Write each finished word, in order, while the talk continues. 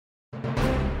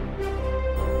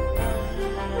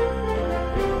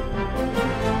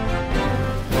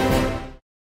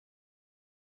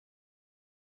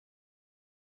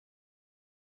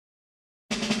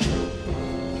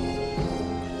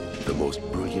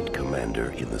brilliant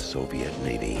commander in the Soviet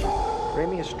Navy.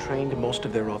 Ramey has trained most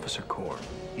of their officer corps.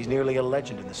 He's nearly a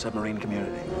legend in the submarine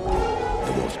community.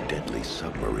 The most deadly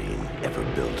submarine ever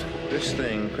built. This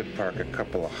thing could park a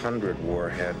couple of hundred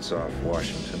warheads off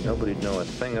Washington. Nobody'd know a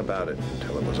thing about it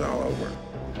until it was all over.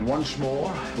 And once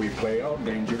more, we play our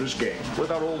dangerous game with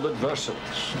our old adversaries,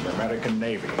 the American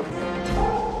Navy.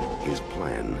 His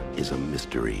plan is a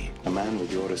mystery. A man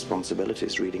with your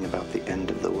responsibilities reading about the end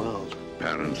of the world.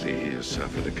 Apparently, he has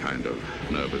suffered a kind of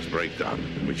nervous breakdown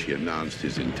in which he announced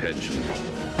his intention to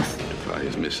fire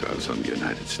his missiles on the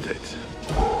United States.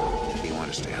 You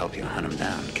want us to help you hunt him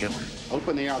down, kill him?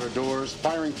 Open the outer doors,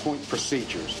 firing point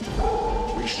procedures.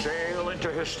 We sail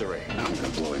into history. I'm gonna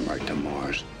blow him right to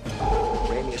Mars.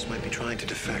 Ramius might be trying to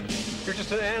defect. You're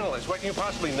just an analyst. What can you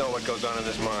possibly know what goes on in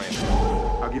this mind?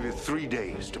 I'll give you 3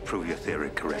 days to prove your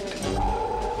theory correct.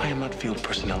 I am not field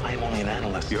personnel. I am only an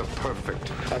analyst. You're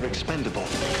perfect. I'm expendable.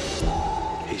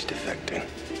 He's defecting.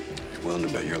 You willing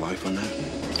to bet your life on that?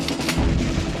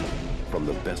 From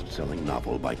the best-selling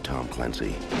novel by Tom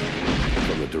Clancy.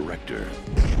 From the director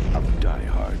of Die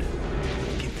Hard.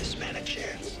 Give this man a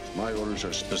chance. My orders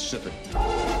are specific.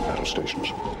 Battle stations.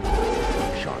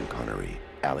 Sean Connery,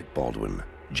 Alec Baldwin,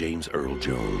 James Earl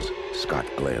Jones, Scott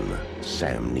Glenn,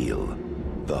 Sam Neill.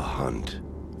 The Hunt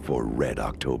for Red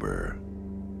October.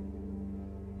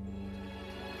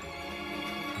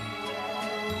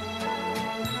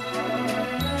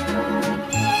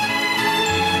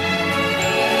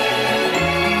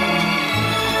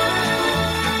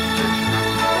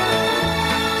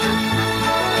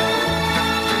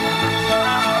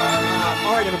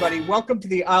 Everybody, welcome to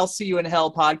the I'll See You in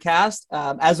Hell podcast.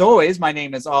 As always, my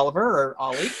name is Oliver, or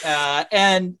Ollie,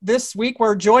 and this week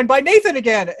we're joined by Nathan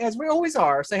again, as we always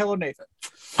are. Say hello, Nathan.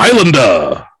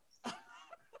 Highlander.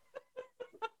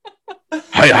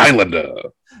 Hi, Highlander.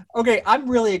 Okay, I'm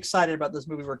really excited about this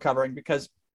movie we're covering because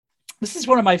this is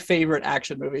one of my favorite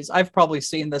action movies. I've probably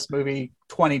seen this movie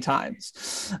 20 times.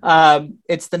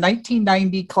 It's the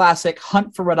 1990 classic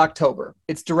Hunt for Red October.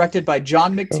 It's directed by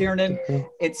John McTiernan.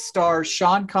 It stars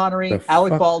Sean Connery,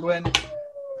 Alec Baldwin,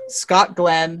 Scott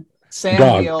Glenn,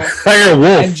 Sam Neill,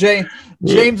 and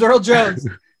James Earl Jones.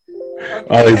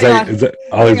 Okay,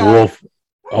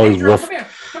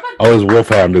 Ollie's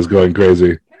wolfhound is going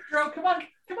crazy. Come on.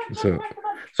 So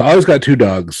Ollie's got 2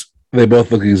 dogs. They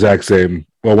both look the exact same.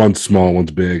 Well, one's small, one's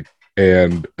big,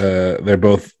 and they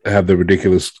both have the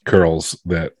ridiculous curls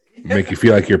that make you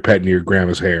feel like you're petting your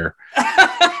grandma's hair.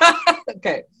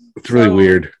 Okay, it's really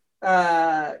weird.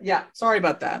 Yeah, sorry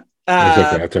about that.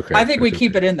 That's okay. I think we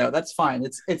keep it in though. That's fine.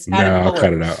 It's no, I'll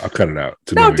cut it out. I'll cut it out.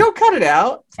 No, don't cut it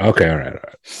out. Okay, all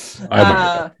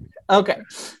right. Okay.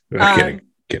 Kidding.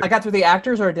 I got through the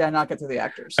actors, or did I not get through the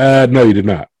actors? No, you did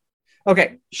not.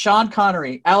 Okay, Sean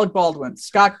Connery, Alec Baldwin,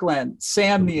 Scott Glenn,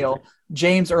 Sam Neill,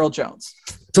 James Earl Jones.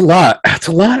 It's a lot. That's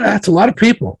a lot of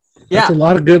people. Yeah. That's a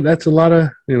lot of good. That's a lot of,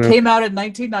 Came out in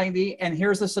 1990, and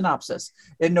here's the synopsis.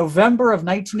 In November of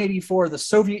 1984, the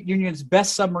Soviet Union's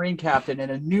best submarine captain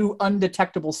in a new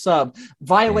undetectable sub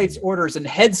violates orders and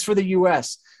heads for the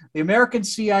U.S. The American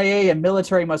CIA and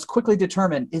military must quickly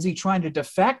determine, is he trying to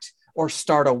defect or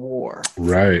start a war?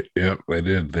 Right. Yep, they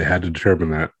did. They had to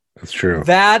determine that. That's true.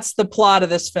 That's the plot of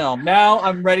this film. Now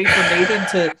I'm ready for Nathan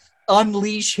to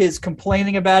unleash his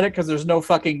complaining about it because there's no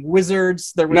fucking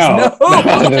wizards. There wasn't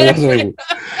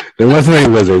any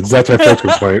wizards. That's my first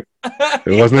complaint.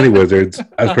 There wasn't any wizards.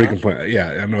 I was pretty complained. Yeah,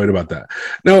 I'm annoyed about that.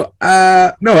 No,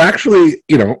 actually,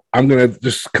 I'm gonna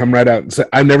just come right out and say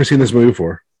I've never seen this movie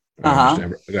before. I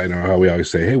know how we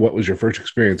always say, hey, what was your first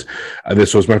experience?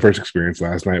 This was my first experience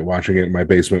last night, watching it in my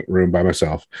basement room by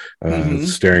myself,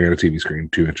 staring at a TV screen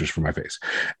 2 inches from my face.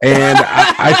 And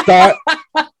I thought,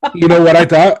 you know what I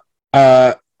thought?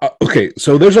 Okay,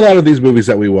 so there's a lot of these movies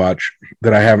that we watch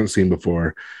that I haven't seen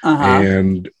before.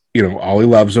 And, Ollie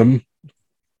loves them.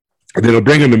 And then he'll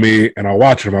bring them to me and I'll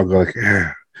watch them. I'll go like,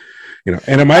 and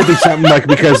it might be something like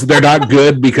because they're not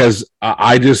good because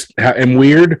I just am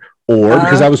weird. Or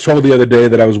because I was told the other day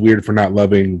that I was weird for not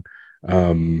loving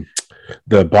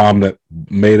the bomb that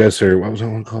made us, or what was that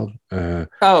one called? Dr.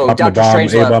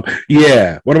 Strangelove.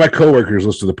 Yeah, one of my coworkers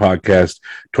listened to the podcast,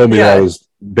 told me that I was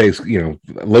basically, a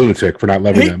lunatic for not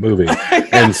loving that movie,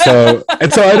 and so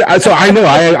I know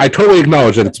I totally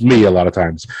acknowledge that it's me a lot of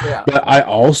times, but I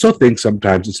also think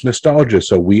sometimes it's nostalgia.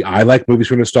 So I like movies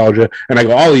for nostalgia, and I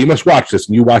go, Ollie, you must watch this,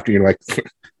 and you watch it, and you're like.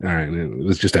 All right, it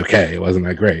was just okay. It wasn't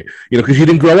that great, because you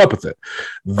didn't grow up with it.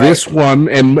 This one,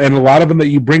 and a lot of them that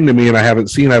you bring to me and I haven't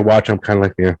seen, I watch. I'm kind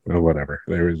of like, whatever.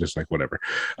 They were just like, whatever.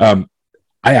 I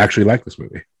actually like this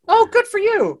movie. Oh, good for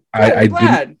you. Good, I I'm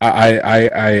glad.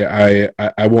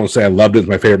 I won't say I loved it. It's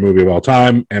my favorite movie of all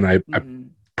time, and I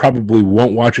probably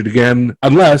won't watch it again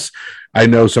unless I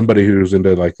know somebody who's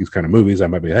into like these kind of movies. I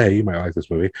might be, hey, you might like this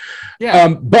movie. Yeah.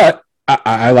 But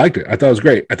I liked it. I thought it was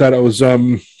great. I thought it was.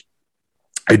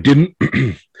 I didn't.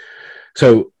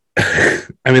 So,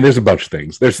 I mean, there's a bunch of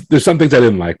things. There's some things I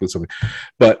didn't like with something,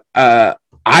 but I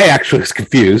actually was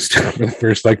confused for the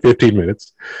first like 15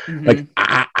 minutes, like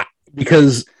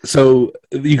because so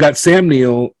you got Sam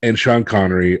Neill and Sean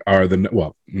Connery are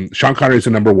Sean Connery is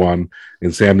the number one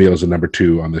and Sam Neill is the number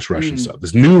two on this Russian sub,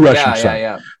 this new Russian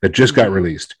sub that just got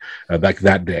released like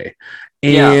that day,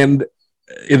 and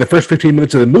in the first 15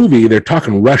 minutes of the movie, they're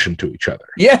talking Russian to each other.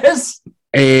 Yes,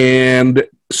 and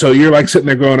so you're like sitting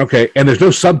there going, okay, and there's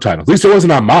no subtitles. At least it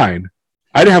wasn't on mine.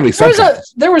 I didn't have any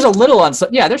subtitles. There was a little on.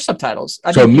 There's subtitles.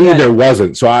 There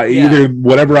wasn't. So either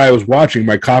whatever I was watching,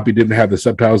 my copy didn't have the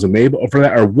subtitles enabled for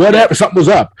that, or whatever. Something was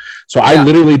up. So I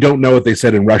literally don't know what they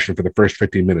said in Russian for the first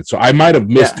 15 minutes. So I might have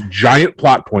missed giant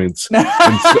plot points, and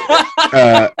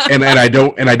I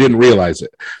didn't realize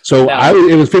it. So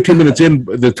it was 15 minutes in.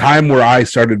 The time where I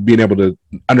started being able to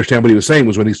understand what he was saying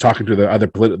was when he's talking to the other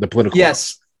the political.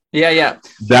 Yes. Yeah.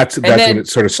 That's when it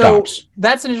sort of stops.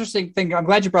 That's an interesting thing. I'm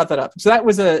glad you brought that up. So that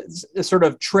was a sort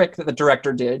of trick that the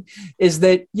director did, is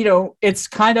that, it's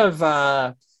kind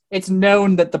of, it's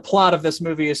known that the plot of this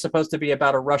movie is supposed to be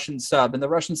about a Russian sub, and the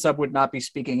Russian sub would not be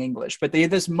speaking English. But they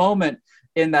had this moment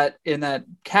in that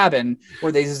cabin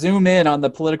where they zoom in on the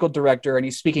political director and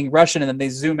he's speaking Russian, and then they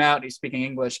zoom out and he's speaking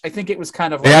English. I think it was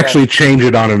kind of they actually changed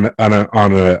it on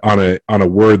a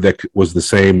word that was the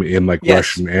same in like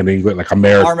Russian and English, like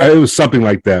American. It was something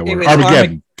like that.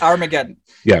 Armageddon.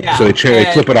 Yeah, so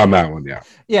they flip it on that one.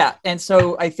 Yeah, and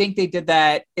so I think they did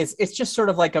that. It's just sort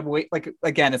of like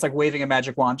it's like waving a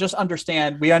magic wand. Just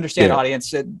we understand audience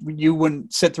that you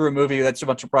wouldn't sit through a movie that's a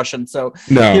bunch of Russian. So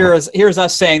here's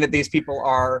us saying that these people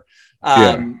are,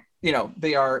 they're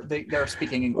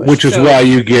speaking English, which is why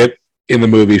you get in the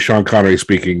movie Sean Connery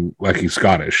speaking like he's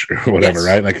Scottish or whatever,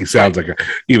 right? Like he sounds like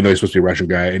even though he's supposed to be a Russian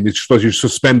guy, and you're supposed to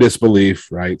suspend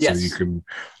disbelief, right? Yes. So you can,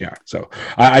 So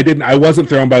I wasn't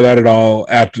thrown by that at all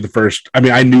after the first. I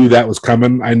mean, I knew that was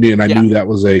coming. I knew that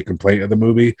was a complaint of the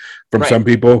movie from some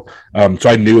people. So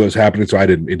I knew it was happening. So it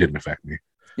didn't affect me.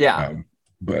 Yeah.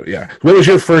 But what was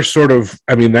your first sort of?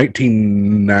 I mean,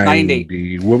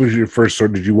 1990. What was your first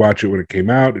sort? Did you watch it when it came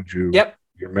out? Did you? Yep.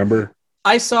 You remember?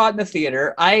 I saw it in the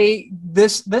theater.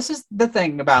 This is the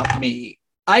thing about me.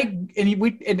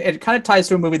 It kind of ties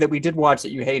to a movie that we did watch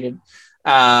that you hated,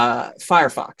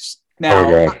 Firefox.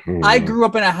 Now, I grew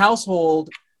up in a household,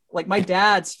 like my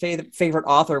dad's favorite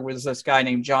author was this guy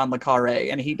named John le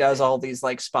Carré, and he does all these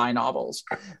like spy novels.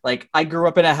 Like I grew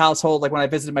up in a household, like when I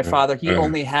visited my father, he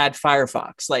only had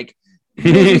Firefox. Like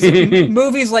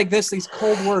movies like this, these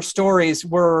Cold War stories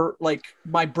were like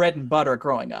my bread and butter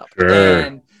growing up.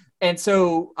 Sure. And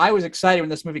so I was excited when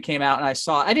this movie came out, and I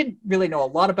saw it. I didn't really know a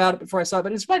lot about it before I saw it,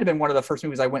 but it might have been one of the first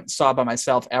movies I went and saw by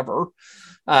myself ever,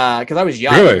 because I was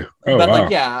young. Really? Oh, but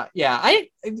wow.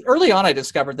 Early on I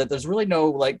discovered that there's really no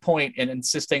like point in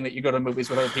insisting that you go to movies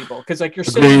with other people, because like you're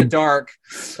sitting in the dark,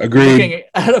 looking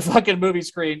at a fucking movie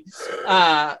screen.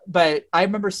 But I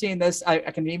remember seeing this. I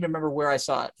can even remember where I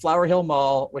saw it, Flower Hill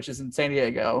Mall, which is in San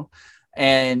Diego.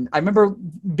 And I remember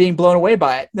being blown away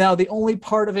by it. Now, the only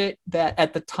part of it that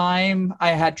at the time I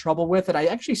had trouble with, and I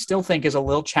actually still think is a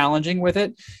little challenging with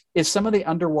it, is some of the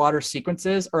underwater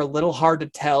sequences are a little hard to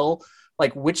tell,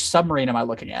 like which submarine am I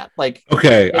looking at? Like,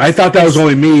 okay, I thought that was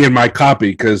only me in my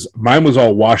copy, because mine was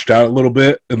all washed out a little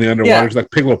bit in the underwater, it's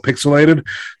like a little pixelated,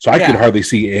 so I could hardly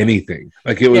see anything.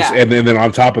 Like it was, and then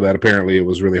on top of that, apparently it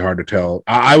was really hard to tell.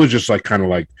 I was just like kind of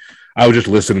like. I was just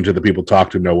listening to the people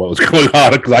talk to know what was going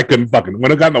on, because I couldn't when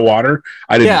it got in the water,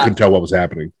 I couldn't tell what was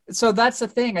happening. So that's the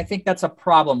thing. I think that's a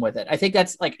problem with it. I think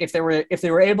that's like if they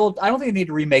were able, I don't think they need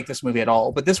to remake this movie at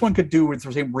all, but this one could do with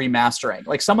remastering.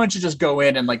 Like someone should just go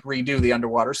in and like redo the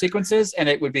underwater sequences, and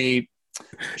it would be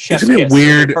isn't it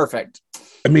weird? Perfect.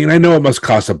 I mean, I know it must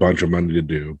cost a bunch of money to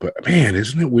do, but man,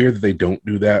 isn't it weird that they don't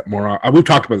do that more? We've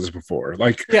talked about this before.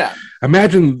 Like,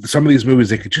 imagine some of these movies,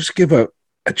 they could just give a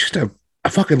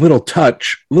fucking little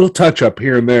touch up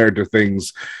here and there to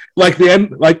things, like the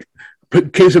end. Like,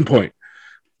 case in point,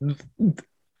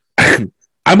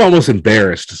 I'm almost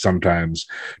embarrassed sometimes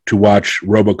to watch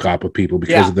RoboCop with people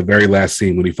because of the very last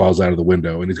scene when he falls out of the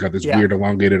window and he's got this weird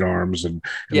elongated arms and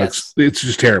it's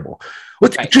just terrible.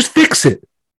 Just fix it.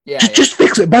 Just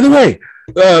fix it. By the way,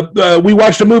 we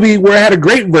watched a movie where I had a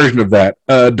great version of that,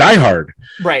 Die Hard,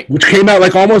 right, which came out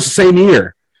like almost the same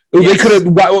year. They could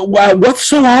have. What's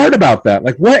so hard about that?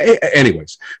 Like what?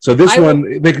 Anyways, so this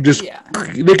they could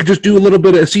just do a little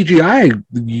bit of CGI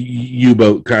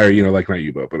U-boat, or like not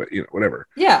U-boat, but whatever.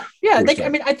 Yeah.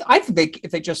 I think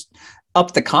if they just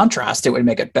up the contrast, it would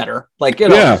make it better. Like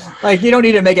like you don't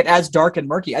need to make it as dark and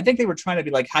murky. I think they were trying to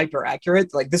be like hyper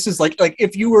accurate. Like this is like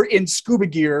if you were in scuba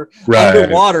gear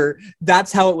underwater,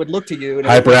 that's how it would look to you.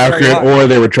 Hyper accurate, or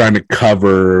they were trying to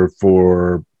cover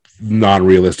for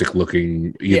non-realistic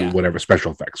looking whatever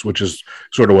special effects, which is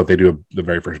sort of what they do in the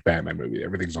very first Batman movie.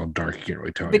 Everything's all dark, you can't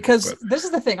really tell because this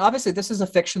is the thing. Obviously this is a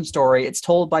fiction story. It's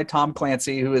told by Tom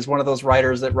Clancy, who is one of those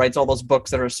writers that writes all those books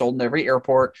that are sold in every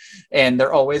airport, and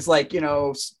they're always like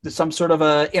some sort of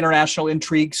a international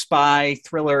intrigue, spy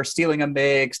thriller, stealing a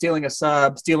MiG, stealing a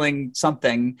sub, stealing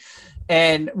something.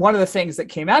 And one of the things that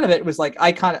came out of it was like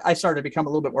I started to become a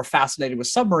little bit more fascinated with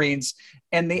submarines,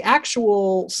 and the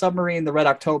actual submarine, the Red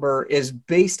October, is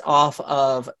based off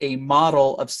of a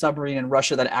model of submarine in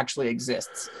Russia that actually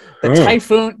exists.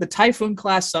 The Typhoon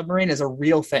class submarine is a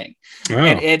real thing,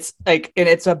 and it's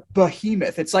a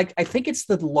behemoth. It's like I think it's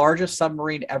the largest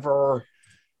submarine ever.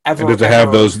 Does it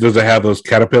have those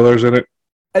caterpillars in it?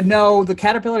 No, the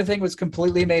caterpillar thing was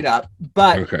completely made up,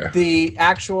 but the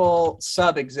actual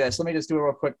sub exists. Let me just do a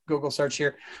real quick Google search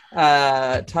here.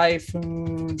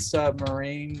 Typhoon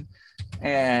submarine,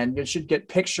 and you should get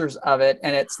pictures of it.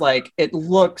 And it's like, it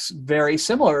looks very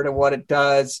similar to what it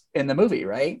does in the movie,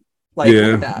 right? Like,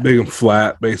 big and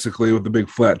flat, basically, with the big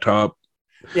flat top.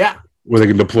 Yeah. Where they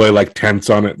can deploy like tents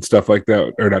on it and stuff like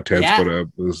that. Or not tents, but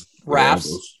those rafts.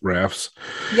 Those rafts.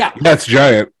 Yeah. That's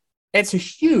giant. It's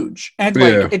huge, and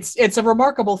like it's a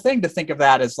remarkable thing to think of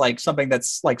that as like something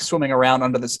that's like swimming around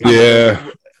under the sky. Yeah.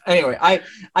 Anyway,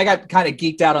 I got kind of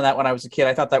geeked out on that when I was a kid.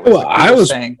 I thought that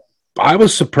was I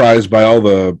was surprised by all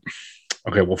the.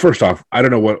 Okay, well, first off, I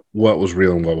don't know what was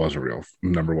real and what wasn't real.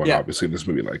 Number one, obviously, in this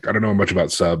movie, like I don't know much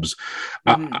about subs.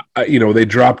 They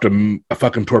dropped a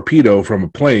fucking torpedo from a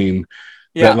plane.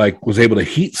 That like was able to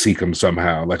heat seek them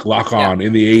somehow, like lock on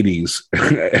in the 80s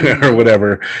or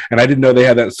whatever. And I didn't know they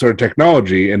had that sort of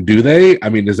technology. And do they? I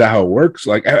mean, is that how it works?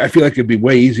 Like, I feel like it'd be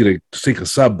way easy to sink a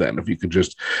sub then if you could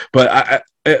just. But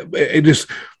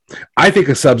I think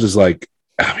a subs is like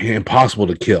impossible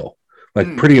to kill,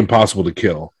 like pretty impossible to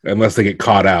kill unless they get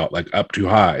caught out like up too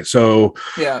high. So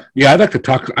I'd like to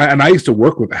talk. And I used to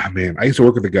work with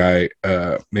a guy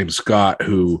named Scott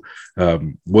who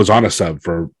was on a sub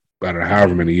for. I don't know,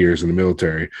 however many years in the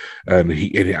military, and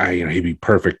he'd be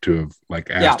perfect to have like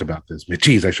asked about this. But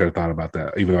geez, I should have thought about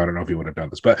that, even though I don't know if he would have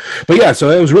done this. But yeah, so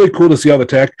it was really cool to see all the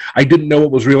tech. I didn't know it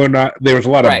was real or not. There was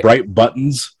a lot of bright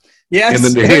buttons. Yes.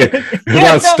 And then a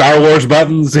lot of Star Wars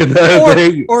buttons in the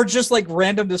thing. Or just like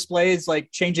random displays, like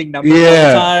changing numbers all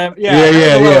the time.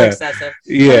 Yeah. Excessive.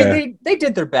 Yeah. I mean, they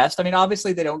did their best. I mean,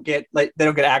 obviously they don't get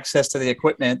access to the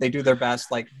equipment. They do their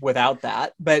best like without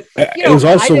that. But it was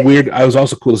also weird. I was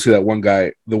also cool to see that one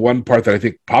guy. The one part that I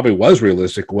think probably was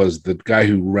realistic was the guy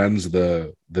who runs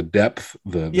the depth,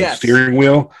 the steering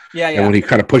wheel. And when he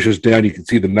kind of pushes down, you can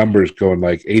see the numbers going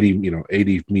like 80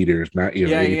 meters, not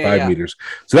 85 meters.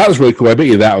 So that was really cool. I bet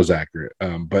you that was accurate.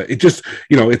 But it just,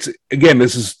 it's again,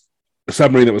 this is a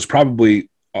submarine that was probably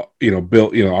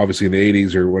built, obviously in the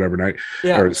 80s or whatever night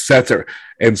or sets are.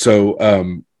 And so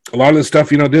a lot of this stuff,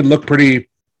 did look pretty,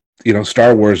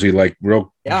 Star Warsy, like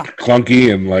real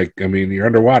clunky and like, I mean, you're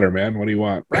underwater, man. What do you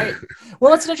want? Right.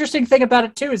 Well, that's an interesting thing about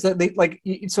it too, is that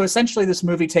so essentially this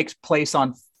movie takes place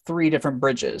on 3 different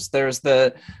bridges. There's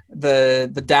the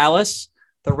Dallas,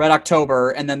 the Red October,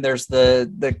 and then there's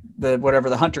the whatever,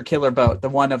 the Hunter Killer boat, the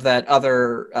one of that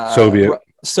other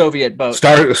Soviet boat,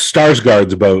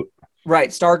 Starsguard's boat.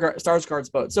 Right,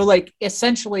 Starsguard's boat. So like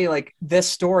essentially like this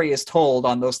story is told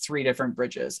on those 3 different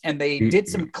bridges, and they did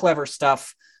some clever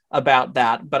stuff about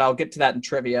that, but I'll get to that in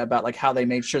trivia about like how they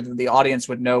made sure that the audience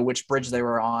would know which bridge they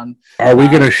were on. Are we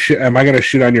gonna am I gonna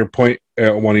shoot on your point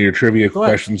one of your trivia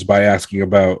questions by asking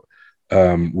about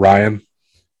Ryan?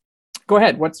 Go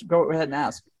ahead. Go ahead and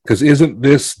ask. Because isn't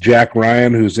this Jack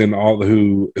Ryan who's in all the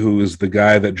who is the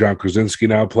guy that John Krasinski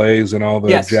now plays in all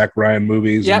the Jack Ryan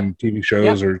movies and TV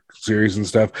shows or series and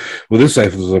stuff? Well, this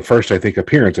was the first, I think,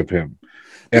 appearance of him,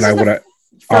 and I would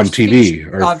on TV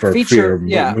or for feature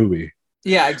movie.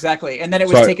 Yeah, exactly. And then it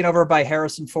was taken over by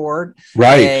Harrison Ford.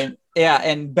 Right.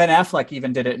 And Ben Affleck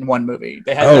even did it in one movie.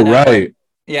 They had Ben Affleck.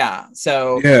 Yeah.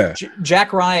 So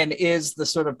Jack Ryan is the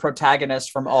sort of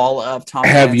protagonist from all of Tom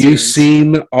Clancy's. Have you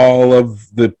seen all of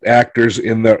the actors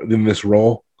in this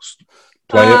role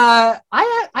play it?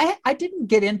 I didn't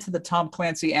get into the Tom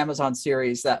Clancy Amazon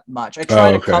series that much. I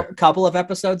tried a couple of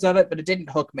episodes of it, but it didn't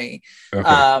hook me. Okay.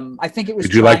 I think it was.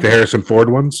 Did you like the Harrison Ford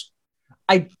ones?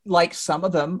 I like some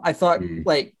of them. I thought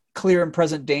like Clear and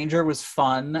Present Danger was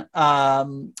fun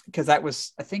because that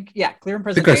was, I think, Clear and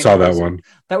Present I Danger. saw that one.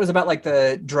 That was about like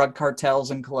the drug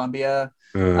cartels in Colombia.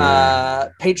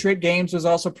 Patriot Games was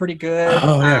also pretty good.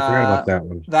 Oh yeah, I forgot about that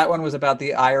one. That one was about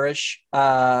the Irish.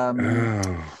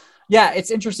 Yeah,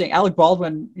 it's interesting. Alec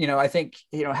Baldwin, I think,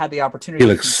 had the opportunity. He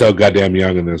looks so goddamn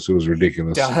young in this. It was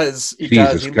ridiculous. He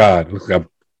Jesus does. God, looks like a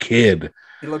kid.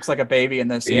 He looks like a baby in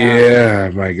this.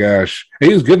 Yeah, my gosh.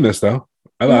 He was good in this, though.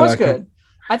 He was good.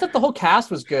 I thought the whole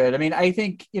cast was good. I mean, I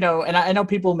think, and I know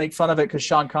people make fun of it because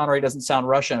Sean Connery doesn't sound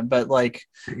Russian, but like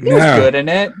he was good in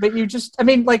it. But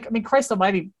Christ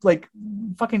almighty, like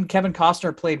fucking Kevin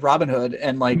Costner played Robin Hood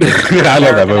and like I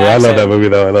love that movie. I love that movie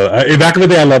though. Back in the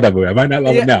day, I love that movie. I might not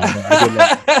love it now, but I did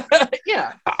love it.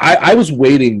 Yeah. I was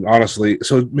waiting, honestly.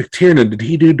 So McTiernan, did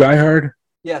he do Die Hard?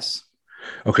 Yes.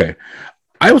 Okay.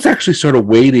 I was actually sort of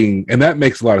waiting, and that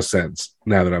makes a lot of sense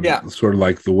now that I'm sort of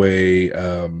like the way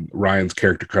Ryan's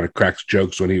character kind of cracks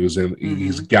jokes when he was in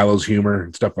his gallows humor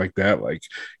and stuff like that. Like,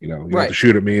 you have to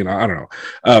shoot at me, and I don't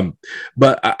know.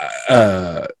 But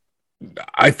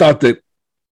I thought that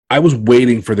I was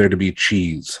waiting for there to be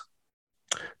cheese,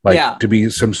 to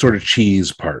be some sort of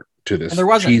cheese part to this. And there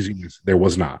wasn't. Cheesiness. There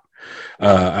was not.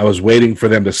 I was waiting for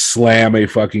them to slam a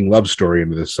fucking love story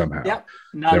into this somehow. Yep.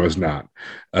 There was not.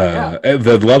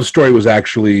 The love story was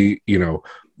actually,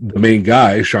 the main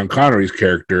guy, Sean Connery's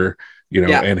character,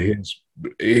 and his,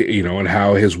 and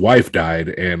how his wife died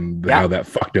and how that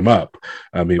fucked him up.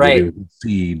 I mean,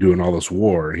 he was doing all this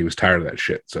war. He was tired of that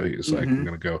shit. So he was like, I'm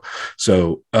going to go.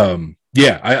 So,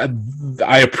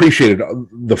 I appreciated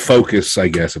the focus, I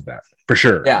guess, of that for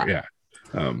sure. Yeah.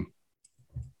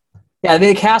 Yeah,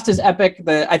 the cast is epic.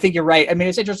 I think you're right. I mean,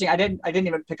 it's interesting. I didn't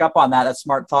even pick up on that. That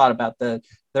smart thought about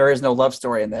there is no love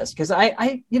story in this because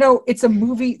it's a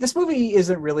movie. This movie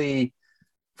isn't really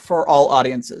for all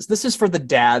audiences. This is for the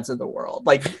dads of the world.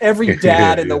 Like every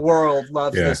dad in the world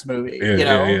loves this movie.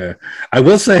 Yeah. I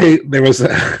will say there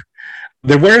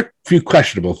were a few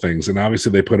questionable things, and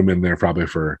obviously they put them in there probably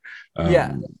for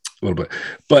a little bit.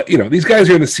 But, these guys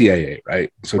are in the CIA,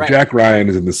 right? So Jack Ryan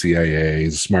is in the CIA.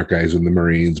 He's a smart guy. He's in the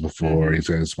Marines before. He's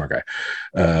a smart guy.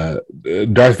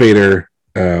 Darth Vader,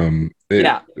 James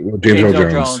Earl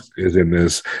Jones is in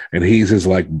this, and he's his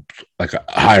like a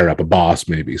higher up, a boss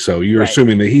maybe. So you're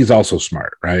assuming that he's also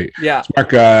smart, right? Yeah. Smart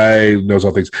guy, knows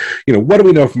all things. What do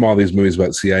we know from all these movies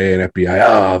about CIA and FBI?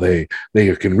 Oh, they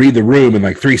can read the room in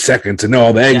like 3 seconds and know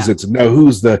all the exits and know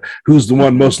who's the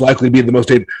one most likely to be the most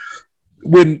dated.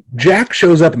 When Jack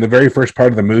shows up in the very first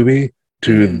part of the movie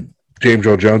to James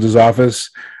Earl Jones's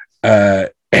office, and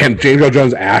James Earl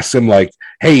Jones asks him, like,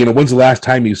 hey, when's the last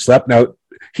time you slept? Now,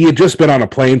 he had just been on a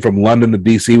plane from London to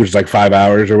DC, which is like 5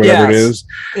 hours or whatever it is.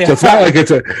 Yeah. So it's not like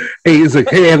he's like,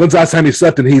 hey, when's the last time you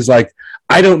slept? And he's like,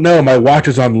 I don't know. My watch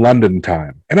is on London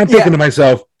time. And I'm thinking to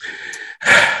myself,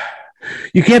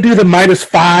 you can't do the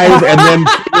 -5 and then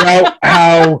figure out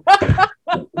how...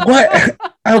 What?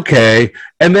 Okay.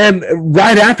 And then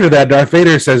right after that, Darth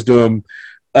Vader says to him,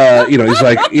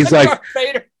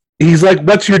 he's like,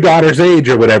 what's your daughter's age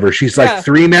or whatever? She's like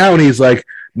 3 now. And he's like,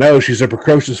 no, she's a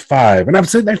precocious 5. And I'm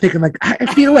sitting there thinking like, I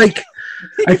feel like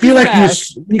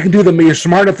you can do them. You're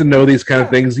smart enough to know these kind of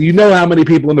things. You know how many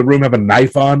people in the room have a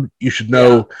knife on. You should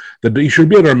know that you should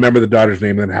be able to remember the daughter's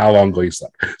name and how long ago you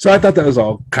slept. So I thought that was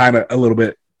all kind of a little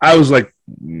bit, I was like,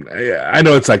 I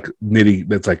know it's like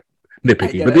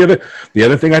nitpicky, but the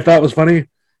other thing I thought was funny,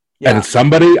 and it's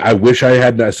somebody I wish I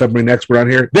had a submarine expert on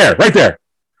here. Right there.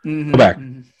 Go back.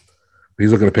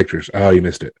 He's looking at pictures. Oh, you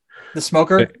missed it. The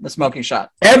smoking shot.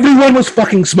 Everyone was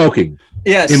fucking smoking.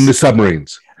 Yes. In the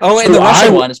submarines. Oh, in the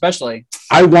Russian one, especially.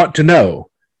 I want to know: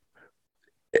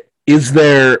 is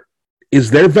there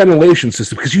ventilation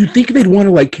system? Because you think they'd want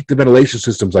to like keep the ventilation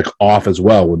systems like off as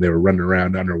well when they were running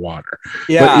around underwater.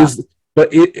 Yeah.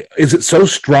 But is it so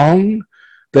strong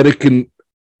that it can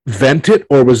vent it,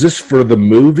 or was this for the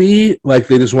movie? Like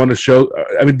they just want to show?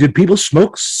 I mean, did people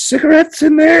smoke cigarettes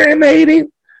in there in the 80s?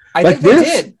 I think they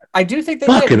did. I do think they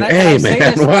fucking did. Fucking A,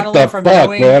 man! What the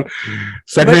fuck, man?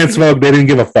 Secondhand smoke. They didn't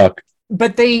give a fuck.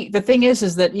 But the thing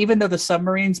is that even though the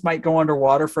submarines might go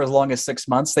underwater for as long as 6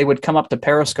 months, they would come up to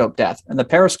periscope depth, and the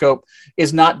periscope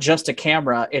is not just a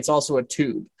camera; it's also a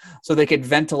tube, so they could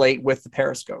ventilate with the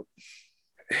periscope.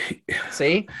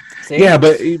 See? Yeah,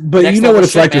 but next, you know what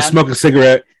it's like to smoke a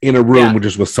cigarette in a room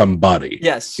just with somebody.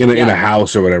 Yes. In a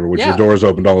house or whatever, which the door's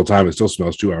opened all the time. It still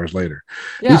smells 2 hours later.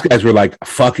 Yeah. These guys were like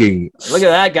fucking look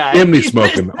at that guy. Chimney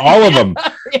smoking. All of them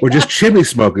were just chimney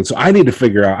smoking. So I need to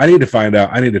find out. I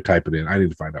need to type it in. I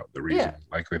need to find out the reason.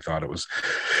 Like they thought it was.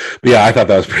 But yeah, I thought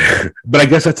that was pretty but I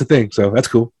guess that's the thing. So that's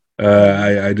cool.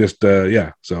 I just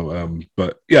yeah. So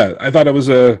but yeah, I thought it was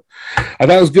good.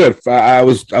 I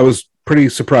was pretty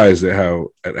surprised at how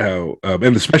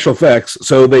and the special effects.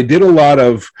 So they did a lot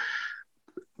of.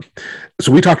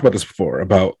 So we talked about this before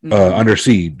about Under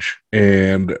Siege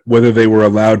and whether they were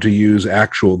allowed to use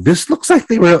actual. This looks like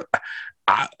they were.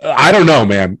 I don't know,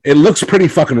 man. It looks pretty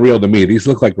fucking real to me. These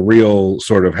look like real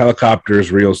sort of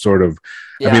helicopters, real sort of.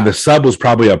 Yeah. I mean, the sub was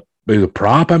probably a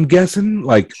prop. I'm guessing.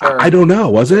 Like sure. I don't know.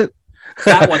 Was it?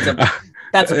 That one's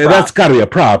that's got to be a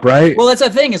prop, right? Well, that's the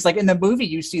thing. It's like in the movie,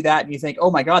 you see that and you think,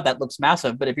 "Oh my god, that looks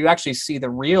massive." But if you actually see the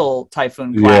real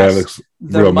Typhoon class,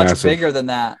 they're much massive. Bigger than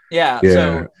that. Yeah.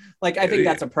 So, like, I think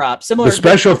that's a prop. Similar. The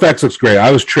special effects looks great. I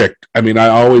was tricked. I mean, I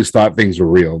always thought things were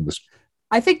real.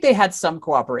 I think they had some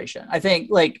cooperation. I think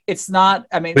like it's not.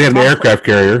 I mean, they had an aircraft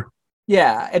carrier.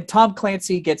 Yeah, and Tom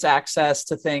Clancy gets access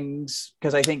to things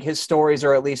because I think his stories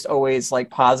are at least always like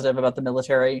positive about the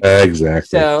military.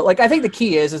 Exactly. So, like, I think the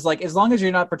key is like as long as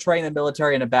you're not portraying the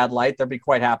military in a bad light, they'll be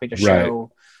quite happy to show,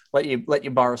 let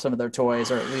you borrow some of their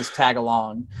toys or at least tag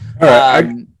along. All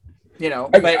right,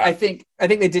 but I think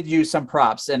they did use some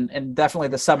props and definitely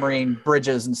the submarine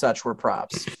bridges and such were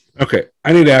props. Okay,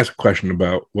 I need to ask a question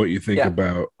about what you think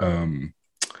about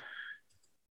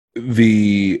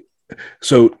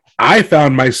So I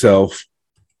found myself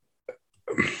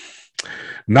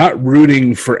not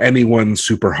rooting for anyone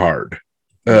super hard,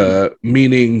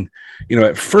 meaning,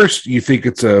 at first you think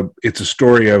it's a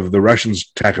story of the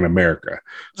Russians attacking America.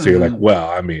 So you're like,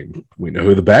 well, I mean, we know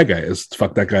who the bad guy is. Let's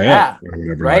fuck that guy up or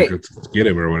whatever. Right. Like, let's get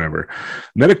him or whatever.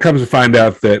 And then it comes to find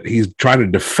out that he's trying to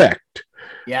defect.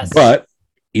 Yes. But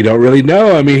you don't really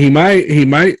know. I mean, he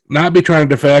might not be trying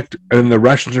to defect, and the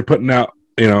Russians are putting out,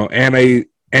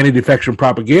 anti-defection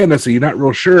propaganda, so you're not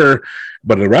real sure,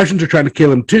 but the Russians are trying to kill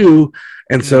him too,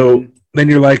 and so then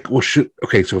you're like, well, so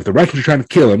if the Russians are trying to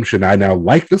kill him, should I now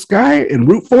like this guy and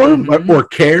root for him or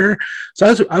care?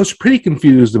 So I was pretty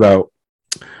confused about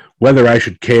whether I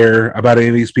should care about any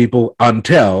of these people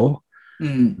until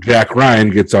Jack Ryan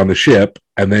gets on the ship,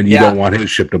 and then you don't want his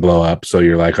ship to blow up, so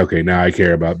you're like, okay, now I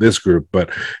care about this group.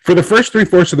 But for the first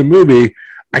 3/4 of the movie,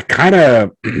 I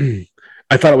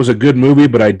thought it was a good movie,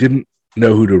 but I didn't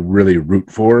know who to really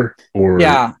root for or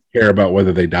care about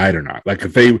whether they died or not. Like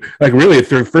if they really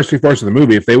the first 3/4 of the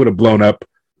movie, if they would have blown up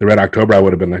the Red October, I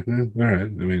would have been like, all right. I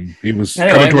mean, he was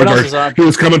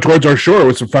coming towards our shore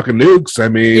with some fucking nukes. I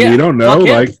mean, you don't know,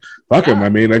 fuck him. I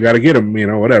mean, I got to get him.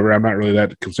 Whatever. I'm not really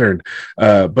that concerned.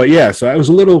 But yeah, so I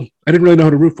didn't really know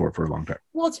who to root for a long time.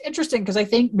 Well, it's interesting because I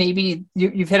think maybe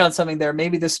you've hit on something there.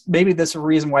 Maybe this is a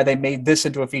reason why they made this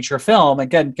into a feature film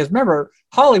again. Because remember,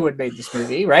 Hollywood made this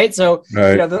movie, right? So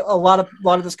a lot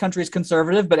of this country is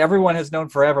conservative, but everyone has known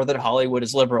forever that Hollywood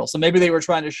is liberal. So maybe they were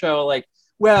trying to show like,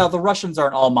 well, the Russians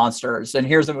aren't all monsters, and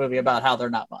here's a movie about how they're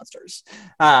not monsters.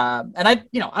 And I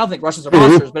don't think Russians are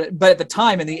monsters, but at the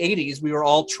time in the 80s, we were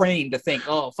all trained to think,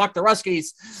 oh, fuck the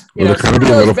Ruskies, they're kind of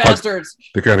little bastards.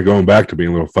 They're kind of going back to being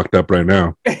a little fucked up right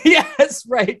now. Yes,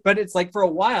 right. But it's like for a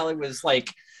while, it was like,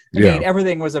 I mean,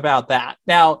 everything was about that.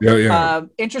 Now,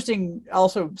 interesting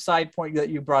also side point that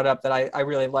you brought up that I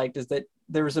really liked is that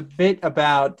there was a bit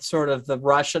about sort of the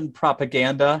Russian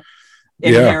propaganda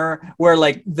in here where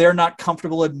like they're not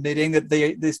comfortable admitting that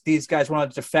these guys want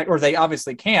to defect, or they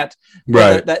obviously can't.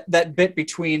 Right. That bit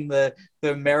between the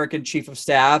American chief of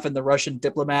staff and the Russian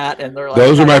diplomat, and they're like,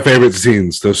 those are my favorite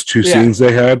scenes. Those two scenes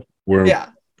they had were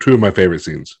two of my favorite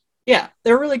scenes. Yeah,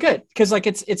 they're really good because like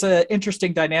it's an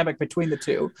interesting dynamic between the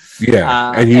two.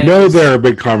 Yeah, and there are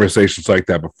big conversations like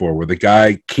that before where the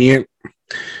guy can't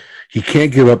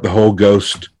give up the whole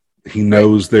ghost. He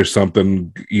knows there's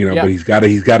something, but he's got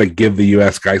to give the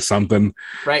U.S. guy something.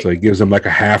 Right. So he gives him like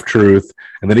a half truth,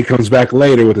 and then he comes back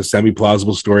later with a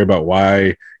semi-plausible story about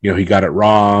why he got it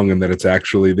wrong and that it's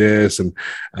actually this, and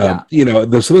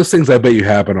those things I bet you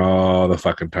happen all the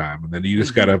fucking time. And then you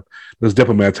just those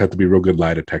diplomats have to be real good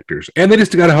lie detectors, and they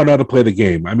just got to know how to play the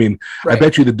game. I mean, I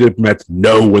bet you the diplomats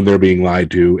know when they're being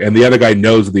lied to, and the other guy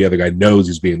knows that the other guy knows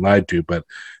he's being lied to, but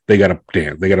they got to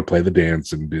dance. They got to play the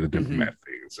dance and do the diplomat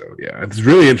thing. So yeah, it's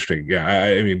really interesting. Yeah,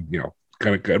 I mean,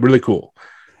 kind of really cool.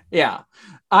 Yeah,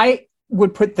 I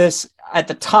would put this at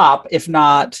the top, if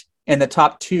not in the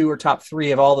top 2 or top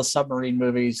 3 of all the submarine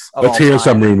movies. Let's hear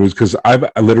submarine movies because I've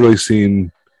literally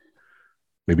seen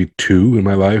maybe 2 in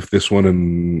my life. This one,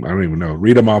 and I don't even know.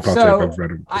 Read them off. I'll tell you if I've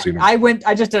read them.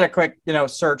 I just did a quick,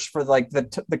 search for like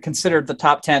the considered the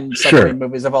top 10 submarine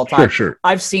movies of all time. Sure.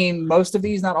 I've seen most of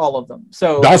these, not all of them.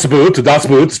 So Das Boot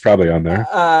is probably on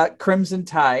there. Crimson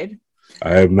Tide.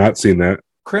 I have not seen that.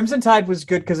 Crimson Tide was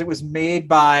good because it was made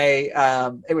by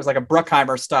it was like a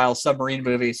Bruckheimer style submarine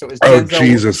movie. So it was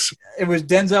Jesus. It was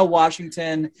Denzel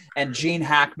Washington and Gene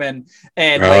Hackman,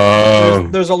 and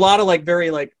like there's a lot of like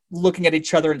very like looking at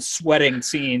each other and sweating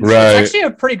scenes. Right. It's actually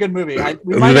a pretty good movie.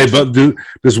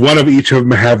 Does one of each of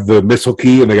them have the missile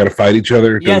key and they got to fight each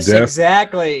other to yes, death?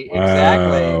 Exactly.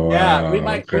 Wow, yeah, wow, we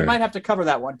might have to cover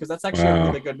that one because that's actually a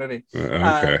really good movie.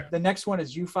 The next one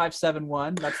is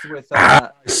U-571. That's with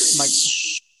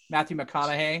Matthew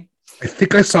McConaughey. I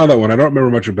think I saw that one. I don't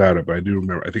remember much about it, but I do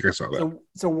remember. I think I saw that. So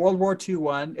it's a World War II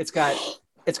one. It's got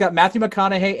Matthew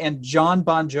McConaughey and John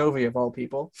Bon Jovi of all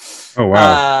people. Oh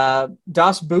wow!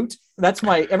 Das Boot. That's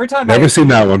my every time. Never seen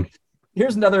that one.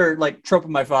 Here's another like trope of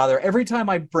my father. Every time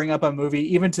I bring up a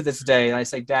movie, even to this day, and I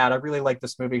say, "Dad, I really like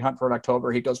this movie, Hunt for Red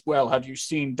October," he goes, "Well, have you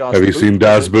seen Das Boot?" Have you seen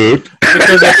Das Boot?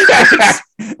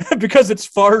 Because it's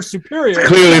far superior. It's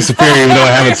clearly superior, even though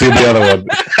I haven't seen the other one.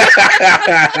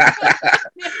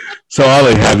 So,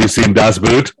 Ollie, have you seen Das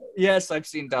Boot? Yes, I've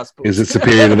seen Das Boot. Is it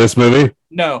superior to this movie?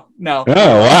 No. Oh,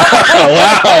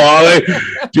 wow, Ollie.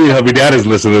 Gee, I hope your dad is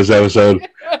listening to this episode.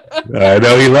 I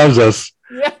know he loves us.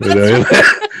 Yeah,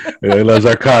 he loves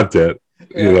our content.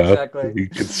 Yeah, exactly. He's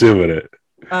consuming it.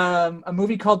 A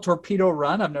movie called Torpedo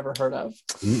Run, I've never heard of.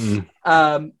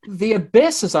 The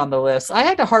Abyss is on the list. I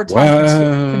had a hard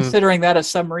time considering that a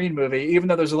submarine movie, even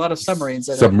though there's a lot of submarines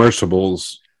in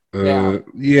Submersibles.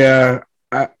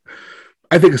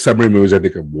 I think of submarine movies. I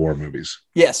think of war movies.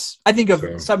 Yes, I think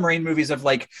of submarine movies of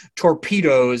like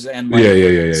torpedoes and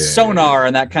like sonar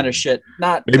and that kind of shit.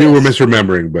 Not maybe we're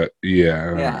misremembering, but I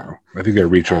don't know. I think I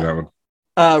reach on that one.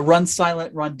 Run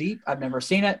Silent, Run Deep. I've never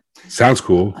seen it. Sounds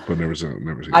cool, but never seen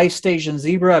it. Ice Station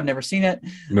Zebra. I've never seen it.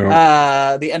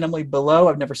 No. The Enemy Below.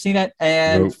 I've never seen it.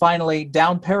 And finally,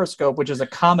 Down Periscope, which is a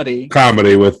comedy.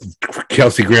 Comedy with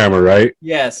Kelsey Grammer, right?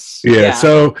 Yes. Yeah.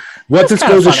 So what this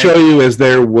goes to show you is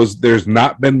there's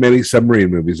not been many submarine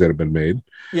movies that have been made.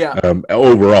 Yeah.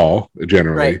 Overall,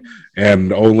 generally, right.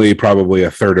 And only probably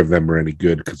a third of them are any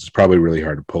good because it's probably really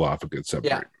hard to pull off a good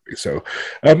submarine movie. So,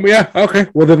 okay.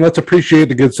 Well, then let's appreciate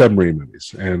the good submarine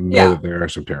movies and know that there are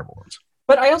some terrible ones.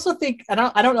 But I also think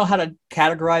I don't know how to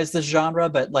categorize this genre,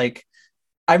 but like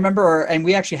I remember, and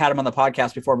we actually had him on the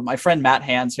podcast before. But my friend Matt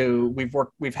Hands, who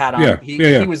we've had on,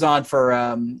 he was on for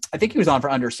I think he was on for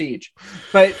Under Siege,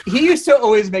 but he used to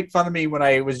always make fun of me when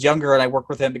I was younger and I worked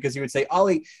with him because he would say,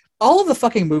 "Ollie, all of the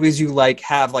fucking movies you like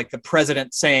have like the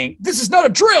president saying this is not a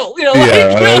drill,"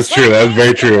 that's true. That's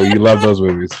very true. You love those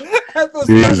movies. Those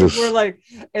movies were like,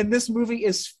 and this movie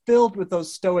is filled with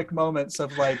those stoic moments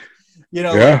of like.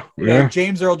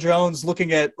 James Earl Jones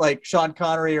looking at like Sean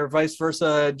Connery or vice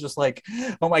versa, just like,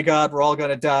 oh my God, we're all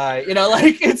gonna die.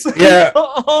 It's like,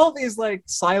 all these like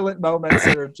silent moments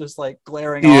that are just like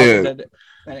glaring off.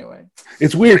 Anyway,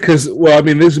 it's weird because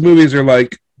these movies are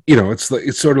like,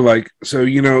 it's sort of like, so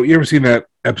you ever seen that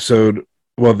episode?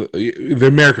 Well, the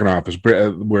American Office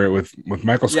where with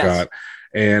Michael Scott,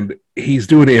 and he's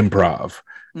doing improv.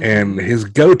 Mm-hmm. And his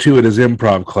go-to at his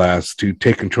improv class to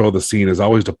take control of the scene is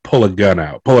always to pull an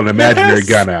imaginary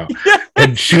gun out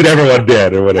and shoot everyone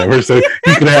dead or whatever, so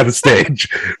he can have the stage,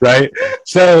 right?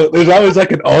 So there's always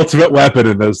like an ultimate weapon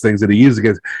in those things that he uses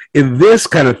against. In this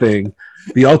kind of thing,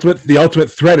 the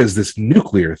ultimate threat is this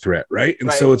nuclear threat, right?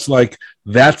 And so it's like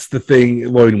that's the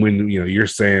thing. When you're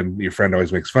saying your friend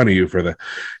always makes fun of you for the,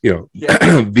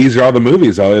 these are all the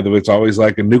movies. It's always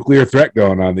like a nuclear threat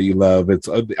going on that you love.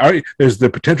 There's the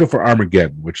potential for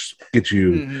Armageddon, which gets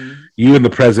you and the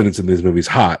presidents in these movies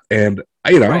hot, and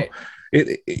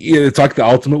it's like the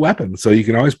ultimate weapon. So you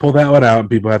can always pull that one out, and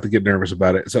people have to get nervous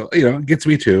about it. So it gets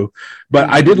me too. But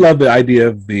I did love the idea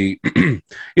of the,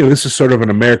 this is sort of an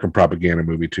American propaganda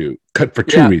movie too. Cut for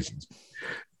two reasons.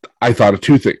 I thought of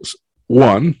two things.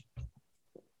 One,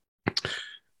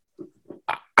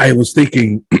 I was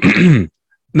thinking.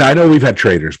 Now I know we've had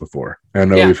traitors before. I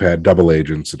know we've had double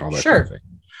agents and all that kind of thing.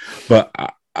 But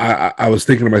I was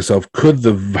thinking to myself, could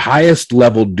the highest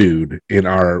level dude in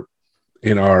our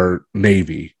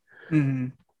Navy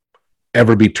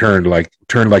ever be turned like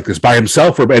this by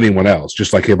himself or by anyone else,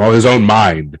 just like him, on his own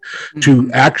mind,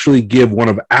 to actually give one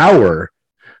of our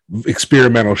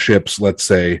experimental ships, let's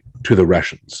say, to the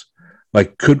Russians?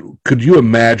 Like, could you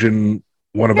imagine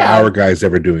one of our guys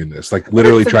ever doing this? Like,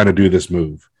 literally trying to do this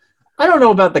move? I don't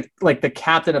know about the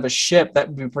captain of a ship. That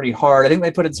would be pretty hard. I think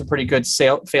they put in some pretty good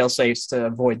fail safes to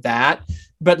avoid that.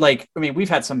 But we've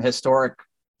had some historic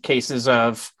cases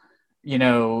of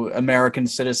American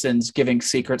citizens giving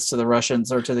secrets to the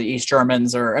Russians or to the East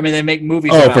Germans, or I mean, they make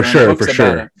movies. Oh, about for it, sure, for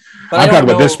sure. I'm talking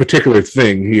about this particular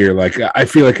thing here. Like, I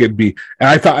feel like it'd be, and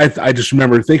I just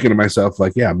remember thinking to myself,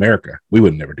 like, yeah, America, we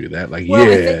would never do that. Like,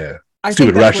 I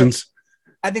stupid Russians.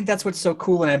 I think that's what's so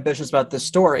cool and ambitious about this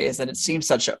story is that it seems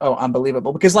such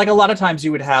unbelievable, because like a lot of times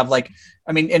you would have like,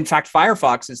 I mean, in fact,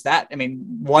 Firefox is that. I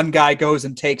mean, one guy goes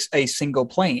and takes a single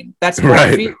plane. That's more,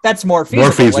 that's more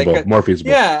feasible. More feasible.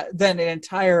 Yeah, than an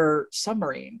entire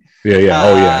submarine.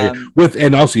 Yeah.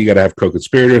 And also you got to have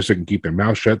co-conspirators who can keep their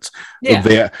mouth shut.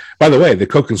 Yeah. By the way, the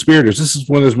co-conspirators. This is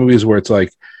one of those movies where it's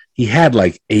like he had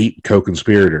like 8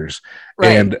 co-conspirators,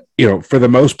 and for the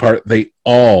most part, they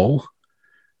all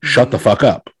shut the fuck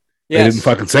up. They didn't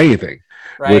fucking say anything,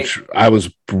 which I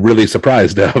was really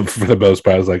surprised of for the most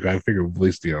part. I was like, I figured at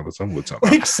least someone would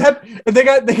somehow. Except they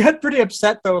got pretty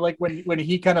upset though, like when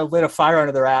he kind of lit a fire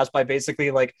under their ass by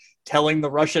basically like telling the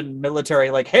Russian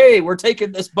military, like, "Hey, we're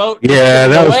taking this boat." Yeah,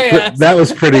 that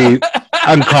was pretty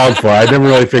uncalled for. I never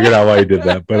really figured out why he did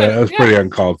that, but it was pretty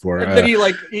uncalled for. And then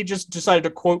he just decided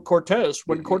to quote Cortez.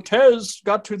 When Cortez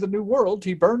got to the New World,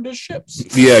 he burned his ships.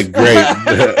 Yeah, great.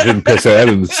 That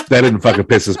didn't fucking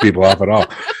piss his people off at all.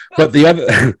 But the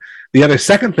other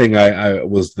second thing I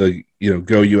was the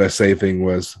Go USA thing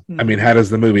was, I mean, how does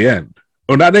the movie end?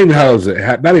 Or not even how does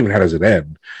it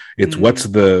end? It's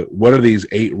what are these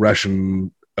 8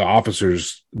 Russian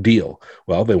officers deal?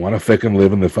 Well, they want to fucking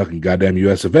live in the fucking goddamn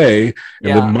US of A and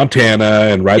live in Montana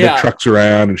and ride their trucks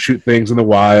around and shoot things in the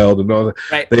wild and all that.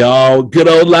 Right. They all good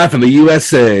old life in the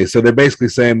USA. So they're basically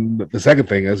saying that the second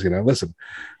thing is, listen,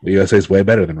 the USA is way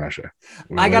better than Russia.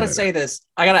 I gotta say this.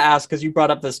 I gotta ask, because you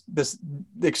brought up this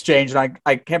exchange, and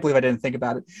I can't believe I didn't think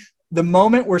about it. The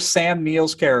moment where Sam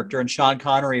Neill's character and Sean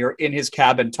Connery are in his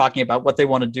cabin talking about what they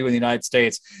want to do in the United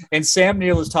States, and Sam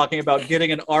Neill is talking about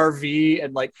getting an RV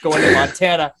and like going to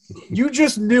Montana, you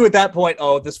just knew at that point,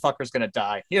 oh, this fucker's gonna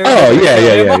die. Yeah.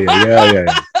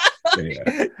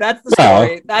 That's the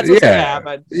story. That's what's gonna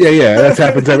happen. Yeah. That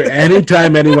happens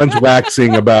anytime anyone's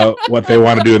waxing about what they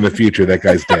want to do in the future. That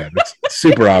guy's dead. It's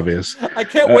super obvious. I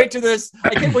can't wait till this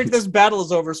battle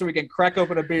is over so we can crack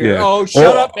open a beer. Yeah. Oh,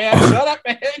 shut up,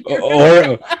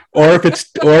 man! Or if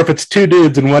it's 2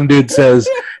 dudes and one dude says,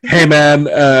 "Hey, man,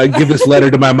 give this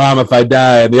letter to my mom if I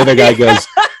die," and the other guy goes,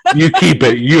 "You keep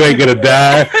it. You ain't gonna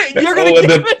die. You're gonna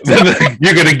give it.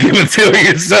 You're gonna give it to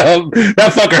her yourself."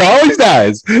 That fucker always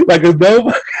dies. Like there's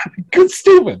no good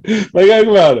stupid. Like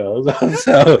come on,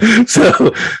 so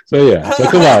yeah. So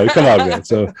come on, man.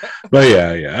 So, but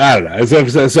yeah. I don't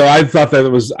know. So I thought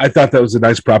that was a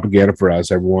nice propaganda for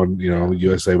us. Everyone,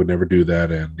 USA would never do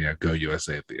that, and go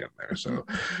USA at the end there. So,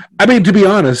 I mean, to be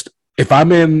honest, if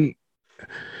I'm in.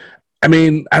 I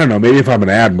mean, I don't know. Maybe if I'm an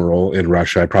admiral in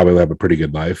Russia, I probably have a pretty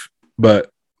good life.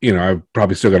 But, I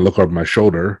probably still got to look over my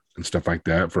shoulder and stuff like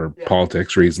that for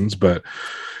politics reasons. But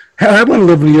hell, I'd want to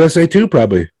live in the USA too,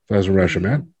 probably, if I was in Russia,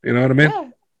 man. You know what I mean? Yeah.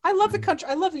 I love the country.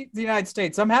 I love the United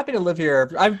States. I'm happy to live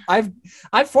here.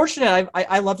 I'm fortunate.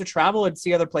 I love to travel and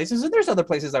see other places. And there's other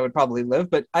places I would probably live,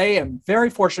 but I am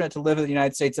very fortunate to live in the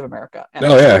United States of America. And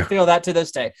I feel that to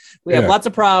this day. We have lots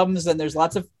of problems and there's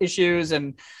lots of issues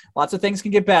and lots of things can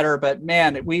get better, but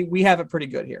man, we have it pretty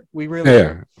good here. We really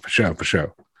do. For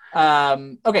sure.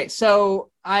 Okay, so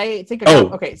I think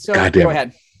go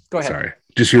ahead. Sorry.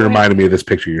 Just you reminded me of this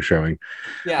picture you're showing.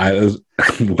 Yeah.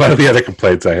 One of the other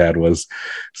complaints I had was,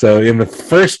 so in the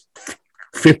first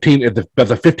 16th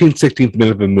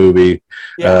minute of the movie,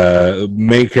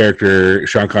 main character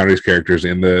Sean Connery's character is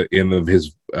in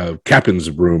his captain's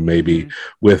room, maybe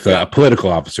with a political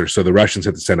officer. So the Russians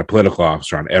have to send a political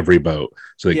officer on every boat,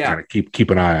 so they kind of keep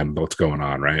an eye on what's going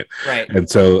on, right? And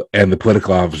the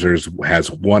political officers has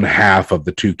one half of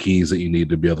the 2 keys that you need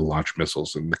to be able to launch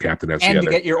missiles, and the captain has the other. And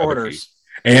to get your orders.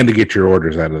 And to get your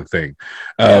orders out of the thing,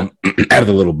 out of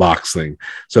the little box thing.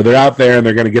 So they're out there and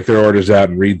they're going to get their orders out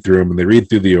and read through them. And they read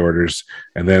through the orders.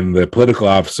 And then the political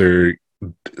officer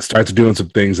starts doing some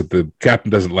things that the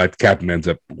captain doesn't like. The captain ends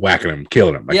up whacking him,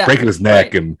 killing him, breaking his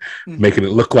neck and making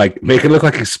it look like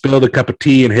he spilled a cup of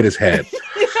tea and hit his head.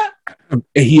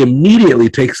 He immediately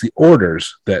takes the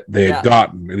orders that they had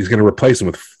gotten and he's going to replace them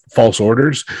with false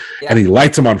orders. And he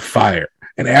lights them on fire.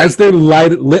 And as they're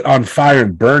lit on fire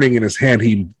and burning in his hand,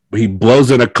 he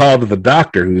blows in a call to the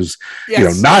doctor, who's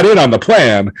not in on the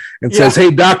plan, and says,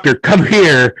 "Hey, doctor, come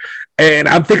here." And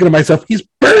I'm thinking to myself, he's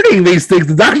burning these things.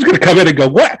 The doctor's going to come in and go,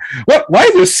 "What? Why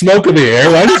is there smoke in the air?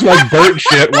 Why is this like burnt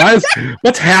shit?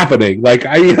 What's happening?" Like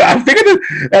I'm thinking,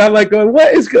 and I'm like,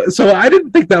 "What is?" So I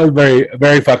didn't think that was very,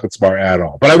 very fucking smart at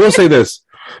all. But I will say this.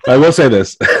 I will say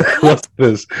this.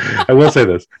 I will say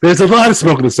this. There's a lot of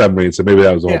smoke in the submarine, so maybe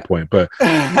that was the whole point. But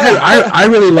I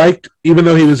really liked, even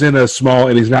though he was in a small,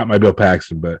 and he's not my Bill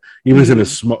Paxton, but he was in a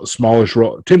smallish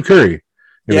role. Tim Curry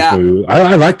in this movie.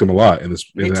 I liked him a lot in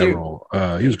that role.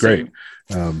 He was great.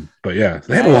 But yeah,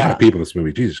 they had a lot of people in this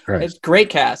movie. Jesus Christ. It's great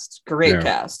cast.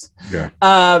 Cast. Yeah.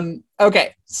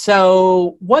 Okay.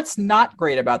 So what's not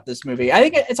great about this movie? I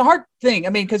think it's a hard thing. I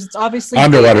mean, because it's obviously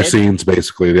underwater scenes,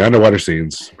 basically. The underwater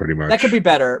scenes, pretty much. That could be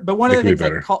better. But one of the things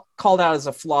I called out as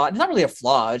a flaw, it's not really a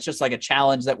flaw, it's just like a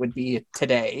challenge that would be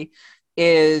today,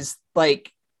 is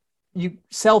like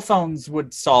cell phones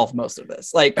would solve most of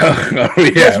this. Like one of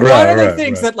the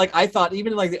things that like I thought,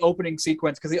 even like the opening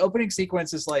sequence, because the opening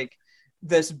sequence is like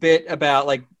this bit about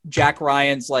like Jack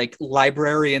Ryan's like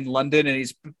library in London, and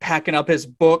he's packing up his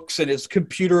books and his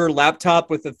computer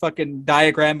laptop with the fucking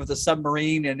diagram of the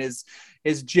submarine and his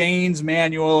Jane's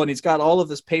manual, and he's got all of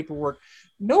this paperwork.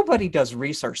 Nobody does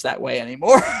research that way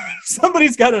anymore.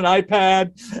 Somebody's got an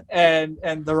iPad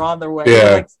and they're on their way.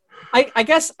 Yeah. Like, I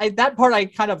guess that part I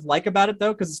kind of like about it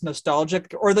though, because it's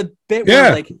nostalgic. Or the bit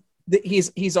where like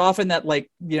he's off in that like,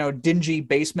 you know, dingy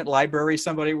basement library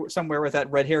somewhere with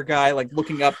that red hair guy like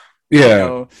looking up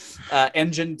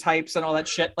engine types and all that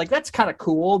shit. Like that's kind of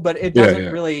cool, but it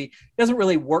doesn't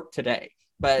really work today.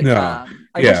 But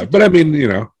but I mean, you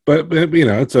know, but you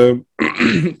know, it's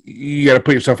you got to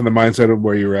put yourself in the mindset of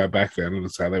where you were at back then, and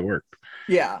that's how they worked.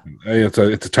 Yeah, it's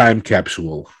a time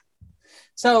capsule.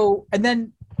 So, and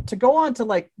then to go on to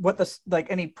like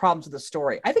any problems with the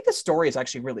story, I think the story is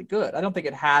actually really good. I don't think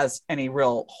it has any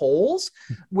real holes,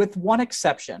 with one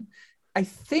exception. I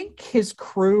think his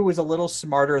crew is a little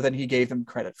smarter than he gave them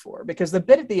credit for, because the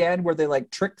bit at the end where they like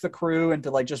trick the crew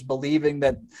into like just believing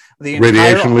that the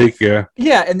radiation leak,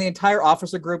 and the entire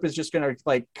officer group is just going to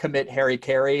like commit Harry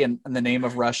Carey in the name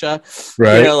of Russia,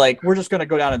 right? You know, like we're just going to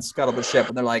go down and scuttle the ship,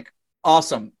 and they're like,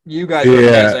 awesome, you guys are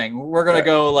amazing. We're gonna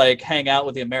go like hang out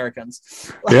with the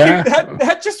Americans. Like,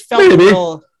 that just felt a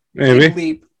little big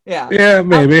leap.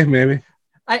 Maybe.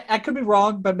 I could be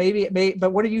wrong, but maybe it may.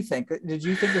 But what do you think? Did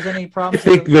you think there's any problems?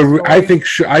 I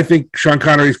think Sean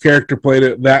Connery's character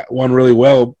played that one really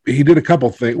well. He did a couple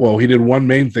things. Well, he did one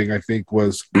main thing. I think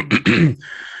was, you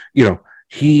know,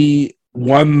 he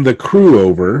won the crew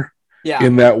over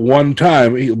in that one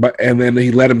time, and then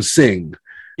he let him sing.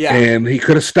 Yeah. And he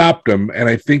could have stopped him. And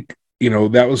I think, you know,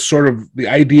 that was sort of the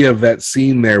idea of that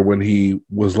scene there when he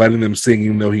was letting them sing,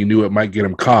 even though he knew it might get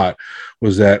him caught,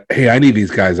 was that, hey, I need these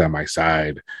guys on my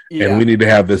side. Yeah. And we need to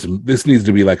have this needs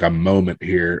to be like a moment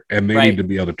here. And they need to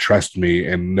be able to trust me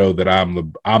and know that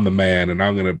I'm the man, and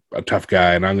I'm a tough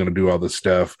guy, and I'm going to do all this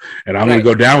stuff. And I'm going to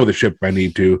go down with the ship if I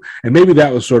need to. And maybe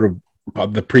that was sort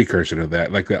of the precursor to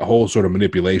that, like that whole sort of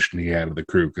manipulation he had of the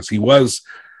crew, because he was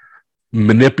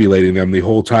manipulating them the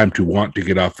whole time to want to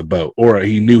get off the boat, or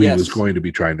he knew he was going to be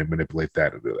trying to manipulate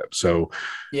that into them. So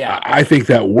I think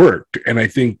that worked. And I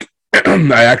think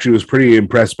I actually was pretty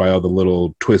impressed by all the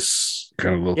little twists,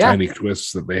 kind of little tiny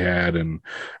twists that they had. And,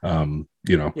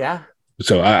 you know,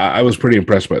 so I was pretty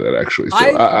impressed by that, actually. So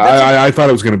I thought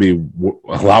it was going to be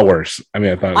a lot worse. I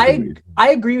mean,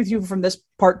 I agree with you from this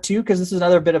part too, because this is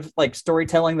another bit of like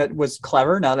storytelling that was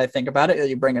clever. Now that I think about it, that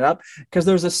you bring it up, because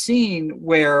there's a scene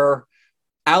where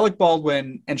Alec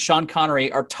Baldwin and Sean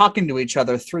Connery are talking to each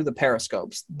other through the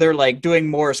periscopes. They're like doing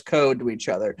Morse code to each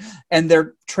other, and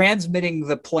they're transmitting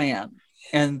the plan.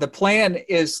 And the plan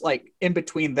is like in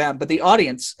between them, but the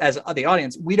audience,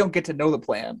 we don't get to know the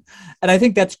plan. And I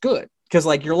think that's good, because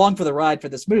like you're along for the ride for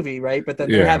this movie, right? But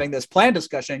then they're having this plan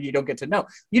discussion. You don't get to know.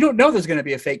 You don't know there's going to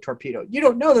be a fake torpedo. You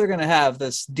don't know they're going to have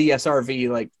this DSRV,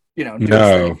 like, you know,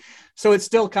 no. So it's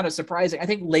still kind of surprising. I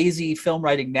think lazy film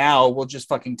writing now will just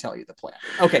fucking tell you the plan.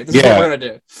 Okay, this is what we're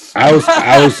gonna do.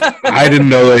 I didn't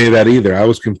know any of that either. I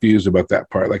was confused about that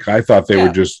part. Like I thought they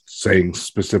were just saying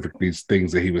specific these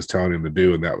things that he was telling him to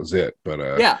do, and that was it. But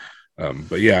I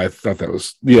thought that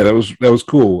was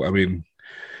cool. I mean,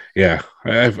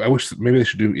 I wish maybe they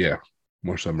should do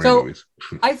more submarine movies.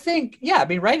 I think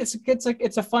right.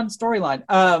 It's a fun storyline.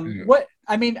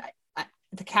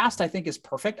 The cast, I think, is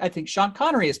perfect. I think Sean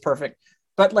Connery is perfect,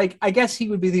 but like, I guess he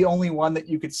would be the only one that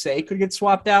you could say could get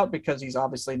swapped out, because he's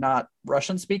obviously not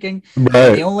Russian speaking.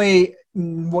 Right. The only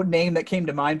name that came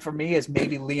to mind for me is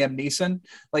maybe Liam Neeson.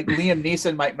 Like Liam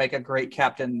Neeson might make a great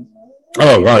captain.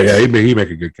 He'd make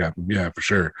a good captain. Yeah, for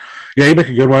sure. Yeah, he'd make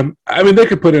a good one. I mean, they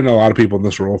could put in a lot of people in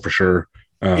this role for sure.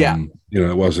 You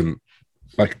know, it wasn't,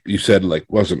 like you said, like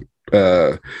wasn't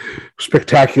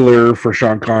spectacular for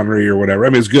Sean Connery or whatever. I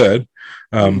mean, it's good.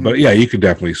 But yeah, you could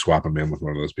definitely swap him in with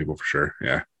one of those people for sure.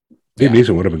 Yeah. Liam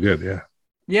Neeson would have been good. Yeah.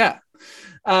 Yeah.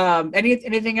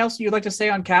 Anything else you'd like to say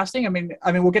on casting? I mean,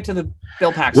 we'll get to the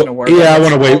Bill Paxton Award. Yeah, I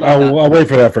want to wait. I'll wait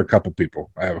for that for a couple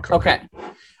people. I have a couple. Okay.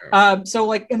 So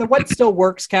like in the what still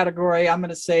works category, I'm going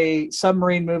to say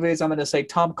submarine movies. I'm going to say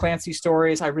Tom Clancy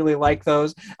stories. I really like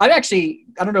those. I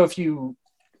don't know if you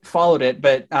followed it,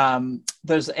 but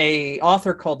there's a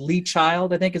author called Lee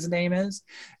Child, I think his name is,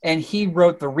 and he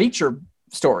wrote the Reacher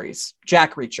stories,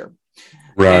 Jack Reacher.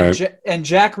 Right. And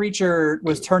Jack Reacher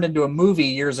was turned into a movie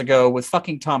years ago with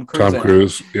fucking Tom Cruise. Tom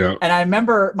Cruise, yeah. And I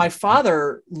remember my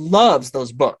father loves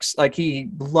those books. Like he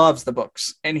loves the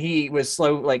books. And he was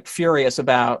so like furious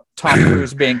about Tom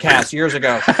Cruise being cast years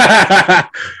ago.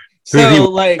 Who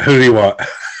do you want?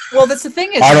 Well, that's the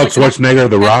thing is Arnold Schwarzenegger,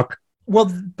 The Rock.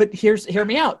 Well, but hear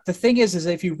me out. The thing is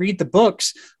if you read the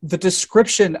books, the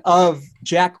description of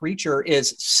Jack Reacher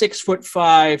is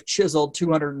 6'5", chiseled,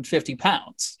 250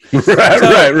 pounds. Right.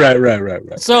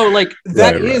 So, like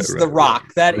that is The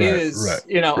Rock. That is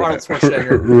Arnold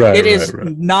Schwarzenegger. It is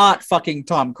not fucking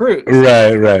Tom Cruise.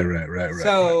 Right.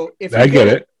 So if I get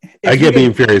it, I get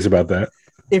being furious about that.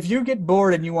 If you get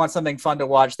bored and you want something fun to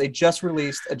watch, they just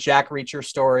released a Jack Reacher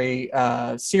story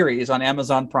series on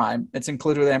Amazon Prime. It's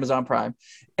included with Amazon Prime,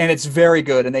 and it's very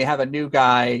good. And they have a new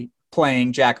guy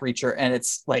playing Jack Reacher, and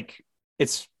it's like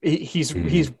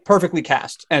he's perfectly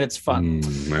cast, and it's fun.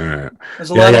 All right.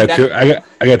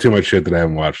 I got too much shit that I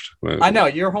haven't watched. I know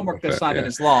your homework this assignment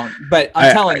is long, but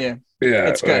I'm telling you,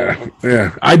 it's good.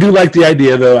 Yeah, I do like the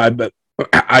idea though.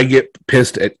 I get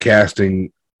pissed at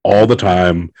casting all the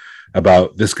time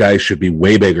about this guy should be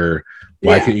way bigger.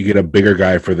 Why can't you get a bigger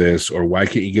guy for this? Or why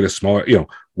can't you get a smaller,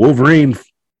 Wolverine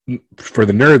for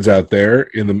the nerds out there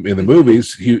in the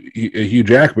movies, Hugh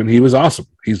Jackman, he was awesome.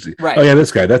 He's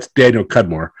this guy, that's Daniel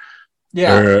Cudmore.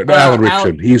 Yeah. Alan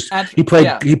Richardson. He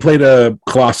played a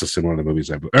Colossus in one of the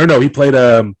movies.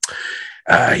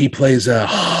 He plays a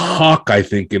Hawk, I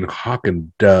think, in Hawk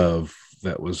and Dove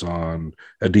that was on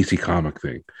a DC comic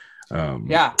thing.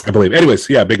 I believe. Anyways,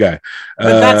 big guy.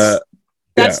 But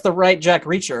that's the right Jack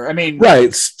Reacher. I mean,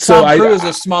 right. So Tom Cruise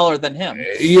is smaller than him.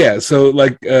 Yeah. So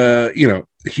like,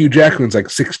 Hugh Jackman's like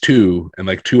 6'2" and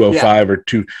like 205 or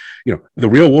 2. The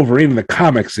real Wolverine in the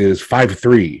comics is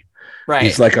 5'3". Right.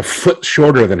 He's like a foot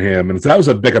shorter than him, and that was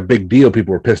a big deal.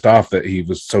 People were pissed off that he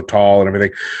was so tall and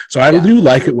everything. So I do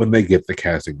like it when they get the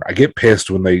casting. I get pissed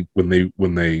when they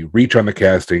reach on the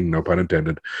casting, no pun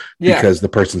intended, because the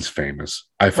person's famous.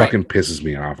 I fucking pisses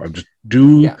me off. I'm just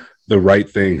the right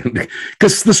thing,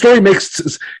 because the story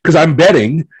makes. Because I'm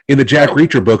betting in the Jack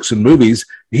Reacher books and movies,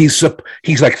 he's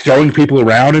like throwing people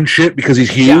around and shit because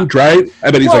he's huge, right?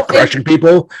 I bet he's like crushing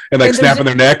people and like snapping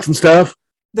their necks and stuff.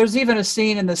 There's even a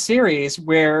scene in the series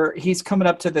where he's coming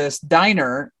up to this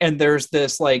diner and there's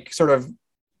this like sort of,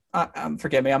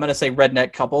 forgive me, I'm going to say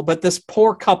redneck couple, but this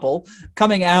poor couple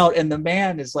coming out, and the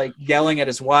man is like yelling at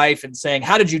his wife and saying,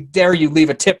 "How did you dare you leave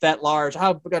a tip that large?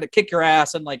 How I'm going to kick your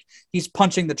ass." And like, he's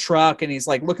punching the truck and he's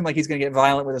like looking like he's going to get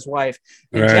violent with his wife.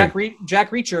 And Jack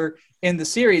Reacher in the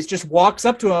series just walks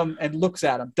up to him and looks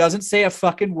at him. Doesn't say a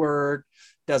fucking word,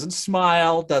 doesn't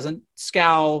smile, doesn't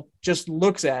scowl, just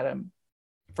looks at him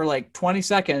for like 20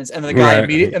 seconds, and the guy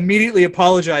immediately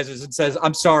apologizes and says,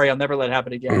 "I'm sorry, I'll never let it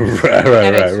happen again."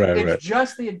 It's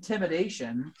just the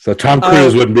intimidation. So Tom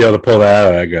Cruise wouldn't be able to pull that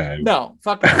out of that guy. No,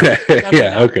 fuck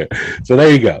that. Okay. So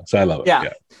there you go. So I love it.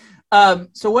 Yeah.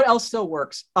 So what else still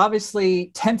works?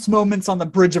 Obviously, tense moments on the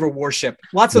bridge of a warship.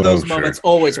 Lots of those moments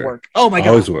always work. Oh my god,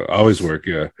 always work.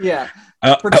 Yeah. Yeah.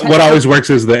 What always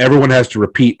works is that everyone has to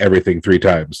repeat everything 3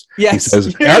 times. Yes. He says,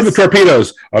 "Arm the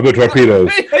torpedoes. Arm the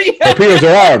torpedoes. Torpedoes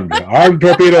are armed. Armed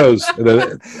torpedoes."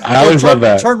 I always love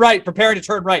that. Turn right. Preparing to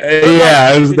turn right.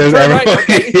 It's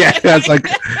like,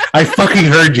 I fucking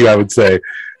heard you, I would say.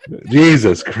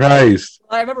 Jesus Christ.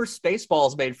 I remember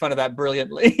Spaceballs made fun of that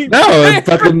brilliantly. No, it's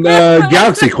fucking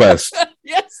Galaxy Quest.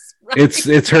 Yes. Right.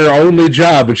 It's her only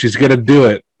job, and she's gonna do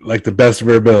it like the best of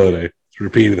her ability.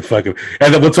 Repeating the fucking.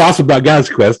 And then what's awesome about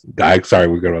Galaxy Quest, sorry,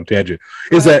 we're going on a tangent,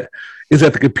 is that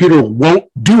the computer won't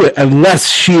do it unless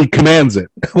she commands it,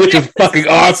 which is fucking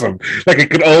awesome. Like, it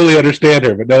can only understand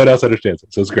her, but no one else understands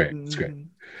it. So it's great. It's great.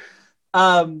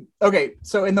 Okay,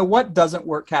 so in the what doesn't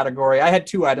work category, I had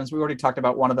 2 items. We already talked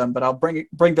about one of them, but I'll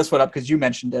bring this one up because you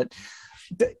mentioned it.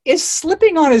 Is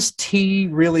slipping on his tea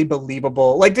really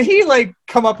believable? Like, did he like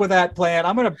come up with that plan?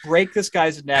 I'm going to break this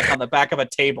guy's neck on the back of a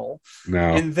table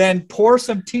and then pour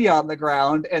some tea on the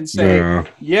ground and say,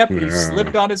 "Yep, he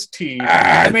slipped on his tea."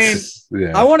 I mean,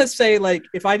 I want to say, like,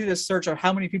 if I did a search of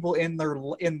how many people in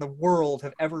the world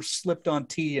have ever slipped on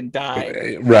tea and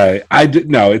died, right?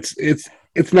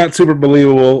 It's not super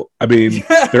believable. I mean,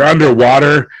 they're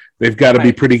underwater. They've got to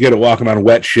be pretty good at walking on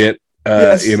wet shit.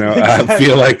 Yes, You know, exactly. I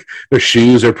feel like the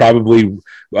shoes are probably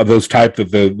those type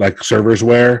that the like servers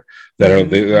wear. That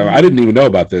are I didn't even know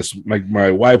about this.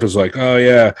 My wife was like, "Oh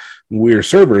yeah, when we were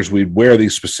servers, we'd wear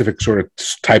these specific sort of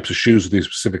types of shoes with these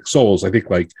specific soles. I think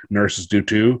like nurses do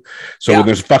too. So when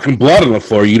there's fucking blood on the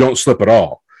floor, you don't slip at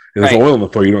all. If there's oil on the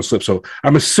floor, you don't slip. So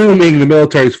I'm assuming the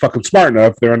military's fucking smart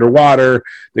enough. They're underwater.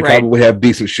 They probably have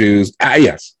decent shoes.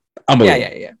 Yes,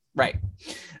 unbelievable. Yeah. Right.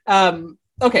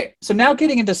 Okay, so now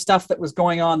getting into stuff that was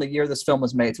going on the year this film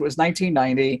was made. So it was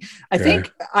 1990. I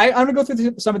think I'm going to go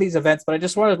through some of these events, but I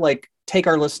just wanted to like take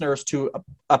our listeners to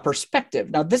a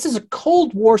perspective. Now, this is a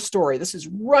Cold War story. This is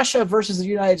Russia versus the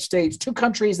United States, two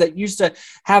countries that used to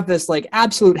have this like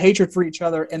absolute hatred for each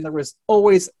other, and there was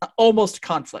always almost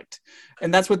conflict.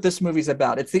 And that's what this movie's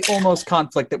about. It's the almost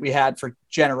conflict that we had for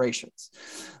generations.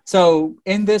 So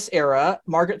in this era,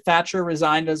 Margaret Thatcher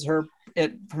resigned from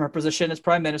her position as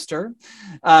prime minister.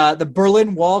 The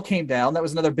Berlin Wall came down. That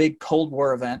was another big Cold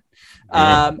War event.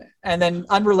 And then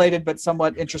unrelated but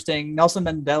somewhat interesting, Nelson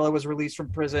Mandela was released from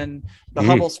prison. The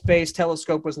Hubble Space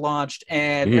Telescope was launched,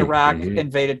 and Iraq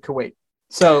invaded Kuwait.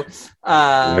 So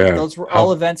those were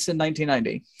all events in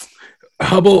 1990.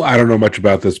 Hubble, I don't know much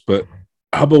about this, but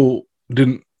Hubble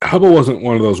wasn't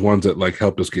one of those ones that like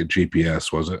helped us get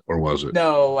GPS, was it? Or was it?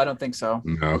 No, I don't think so.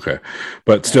 No, okay.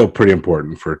 But still pretty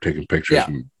important for taking pictures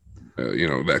and you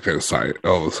know, that kind of science,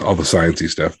 all the sciencey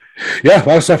stuff. Yeah, a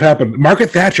lot of stuff happened.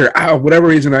 Margaret Thatcher, whatever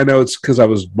reason, I know it's because I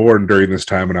was born during this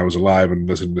time and I was alive and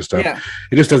listening to stuff. Yeah.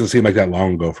 It just doesn't seem like that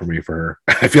long ago for me for her.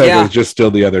 I feel like it was just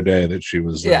still the other day that she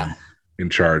was in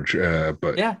charge.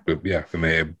 But and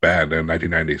they bad in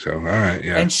 1990. So all right,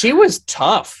 and she was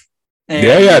tough.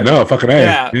 And, no, fucking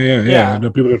A. Yeah.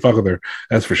 No people can fuck with her.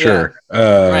 That's for sure.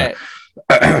 Right.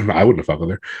 I wouldn't have fucked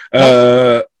with her.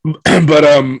 But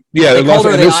they called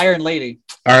her the Iron Lady.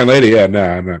 Iron Lady, yeah. No,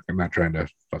 I'm not trying to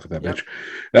fuck with that bitch.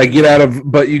 You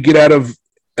get out of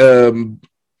the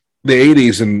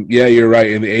 80s, and you're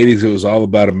right. In the 80s, it was all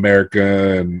about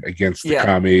America and against the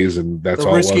commies, and that's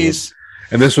all it was.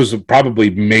 And this was probably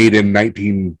made in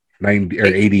 1990 or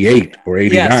 88 or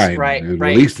 89,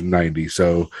 released in 90.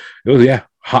 So it was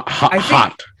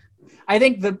hot. I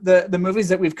think the movies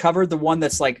that we've covered, the one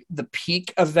that's like the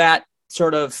peak of that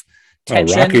sort of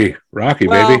tension. Rocky,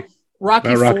 baby.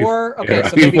 Rocky 4. Okay, Rocky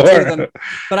so maybe 4. 2 of them.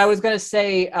 But I was gonna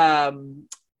say,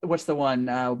 what's the one?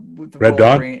 With the Red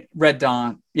Dawn. Red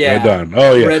Dawn. Yeah. Red Dawn.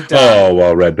 Oh yeah. Red Dawn. Oh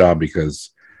well, Red Dawn because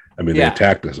they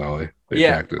attacked us, Ollie. They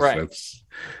attacked us. Right. That's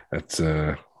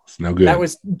it's no good. That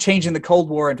was changing the Cold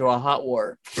War into a hot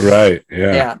war. Right.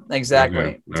 Yeah. Yeah.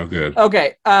 Exactly. No good.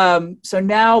 Okay. So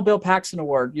now Bill Paxton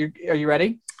Award. Are you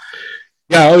ready?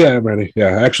 Yeah. Oh yeah, I'm ready.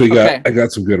 Yeah. I actually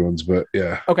got some good ones, but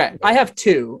yeah. Okay. I have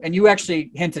two, and you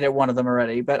actually hinted at one of them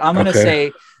already, but I'm gonna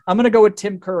say I'm gonna go with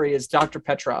Tim Curry as Dr.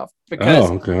 Petrov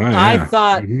because I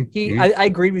thought I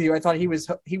agreed with you. I thought he was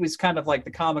kind of like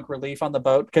the comic relief on the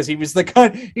boat because he was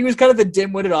kind of the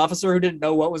dim-witted officer who didn't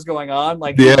know what was going on.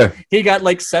 Like he got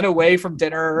like sent away from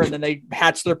dinner, and then they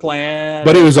hatched their plan.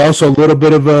 But he was also a little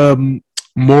bit of a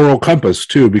moral compass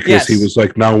too, because he was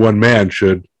like, now one man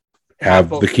should have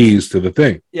the keys to the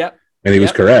thing. Yep. And he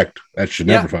was correct. That should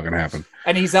never fucking happen.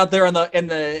 And he's out there in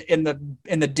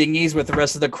the dinghies with the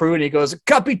rest of the crew, and he goes,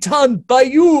 "Capitan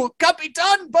Bayou,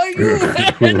 Capitan Bayou."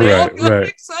 Right.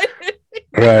 Excited.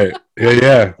 Right.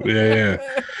 Yeah.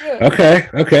 Okay.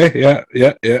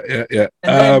 Yeah. And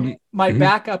then my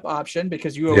backup option,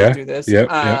 because you always do this,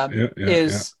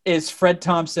 is Fred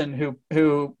Thompson,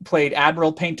 who played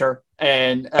Admiral Painter.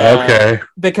 And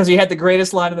because he had the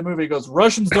greatest line in the movie, he goes,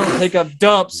 "Russians don't take a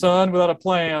dump, son, without a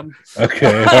plan."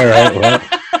 Okay, all right.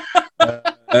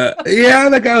 Well,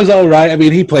 that guy was all right. I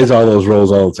mean, he plays all those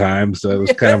roles all the time, so it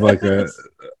was kind of like a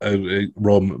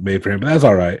role made for him. But that's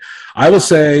all right. I will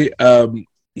say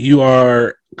you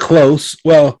are close.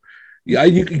 Well, yeah,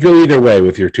 you could go either way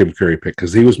with your Tim Curry pick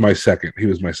because he was my second.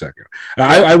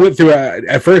 I went through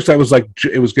at first. I was like,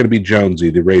 it was going to be Jonesy,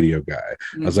 the radio guy.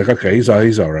 I was like, okay, he's all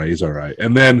right.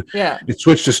 And then it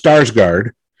switched to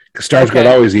Skarsgård because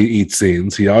Skarsgård always eats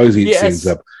scenes. He always eats scenes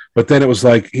up. But then it was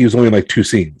like he was only like two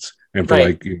scenes and for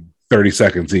like 30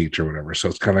 seconds each or whatever. So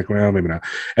it's kind of like, well, maybe not.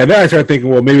 And then I started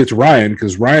thinking, well, maybe it's Ryan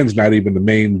because Ryan's not even the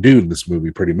main dude in this movie.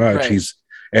 Pretty much, he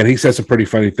says some pretty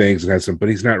funny things and but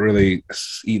he's not really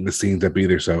eating the scenes up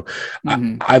either. So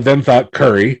I then thought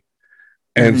Curry.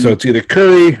 And so it's either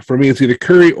Curry, for me, it's either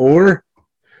Curry or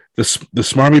the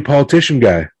smarmy politician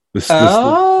guy.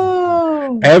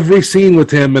 Every scene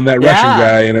with him and that Russian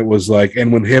guy. And it was like,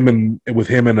 and with him and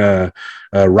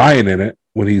Ryan in it,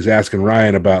 when he's asking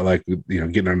Ryan about like,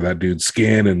 getting under that dude's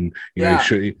skin and,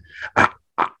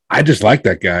 I just like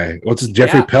that guy. What's his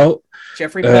Jeffrey Pelt?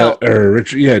 Jeffrey Pelt. Or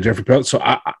Richard, yeah, Jeffrey Pelt. So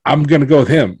I'm going to go with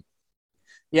him.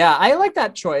 Yeah, I like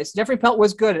that choice. Jeffrey Pelt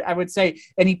was good, I would say,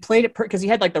 and he played it because he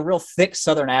had like the real thick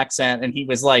Southern accent, and he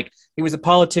was a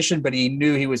politician, but he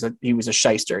knew he was a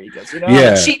shyster. He goes,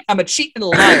 I'm a cheat and a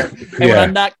liar, and when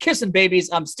I'm not kissing babies,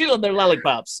 I'm stealing their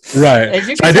lollipops. Right.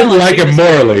 So I didn't like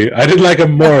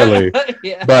him morally.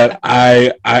 Yeah. But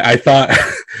I thought,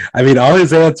 I mean, all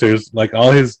his answers, like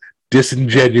all his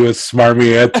disingenuous,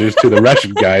 smarmy answers to the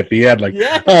Russian guy at the end, like,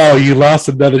 oh, you lost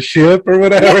another ship or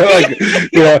whatever, like,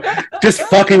 just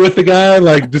fucking with the guy,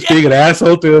 like, just being an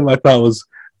asshole to him, I thought was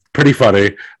pretty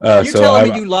funny. You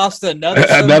telling me you lost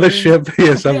another ship,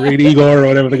 submarine, Igor or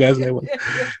whatever the guy's name was.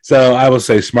 So I will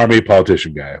say smarmy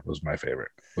politician guy was my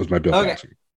favorite. Was my Bill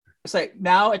Paxton. So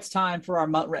now it's time for our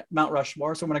Mount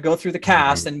Rushmore. So I'm going to go through the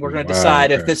cast, and we're going to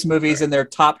decide if this movie's in their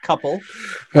top couple.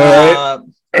 All right.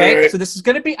 Okay, so this is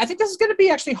going to be, I think this is going to be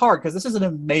actually hard because this is an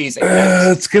amazing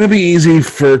it's going to be easy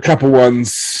for a couple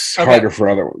ones, harder for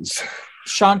other ones.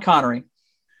 Sean Connery.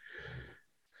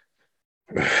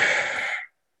 I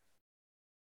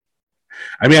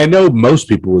mean, I know most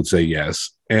people would say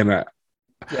yes. And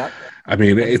I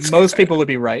mean, most people would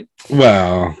be right.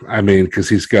 Well, I mean, because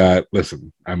he's got,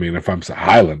 listen, I mean, if I'm a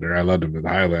Highlander, I loved him with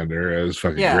Highlander. It was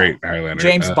fucking great, Highlander.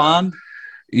 James Bond.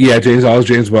 Yeah, I was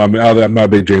James Bond. I'm not a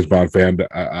big James Bond fan,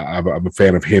 but I'm a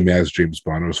fan of him as James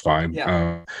Bond. It was fine.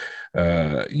 Yeah.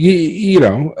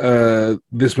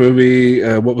 This movie,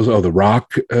 what was The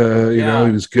Rock? He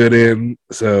was good in.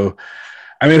 So,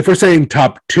 I mean, if we're saying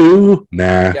top two,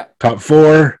 top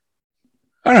four,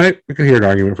 all right, I can hear an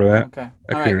argument for that.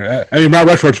 Okay, I mean, Mount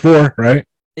Rushmore's 4, right?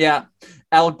 Yeah,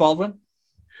 Alec Baldwin.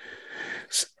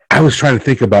 I was trying to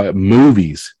think about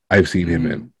movies I've seen him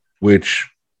in, which.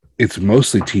 It's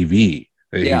mostly TV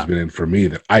that he's been in for me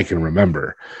that I can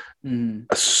remember.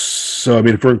 So, I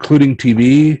mean, if we're including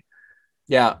TV,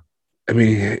 I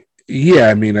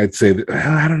mean, I'd say that,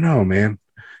 I don't know, man,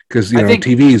 because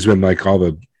TV's been like all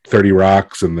the 30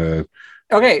 Rocks and the.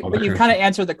 Okay, but you kind of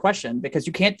answered the question because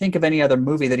you can't think of any other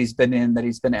movie that he's been in that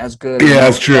he's been as good. Yeah,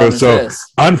 that's true. So,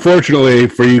 unfortunately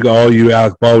for you, all you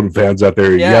Alec Baldwin fans out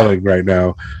there yelling right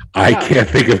now, I can't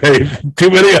think of too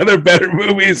many other better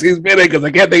movies he's been in because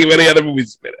I can't think of any other movies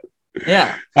he's been in.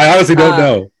 Yeah, I honestly don't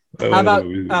know. How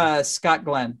about Scott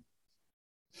Glenn?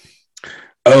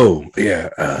 Oh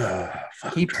yeah,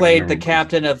 he played the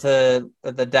captain of the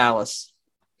Dallas.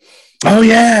 Oh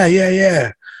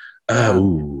yeah.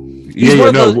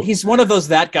 He's one of those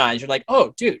that guys. You're like,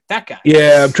 oh, dude, that guy.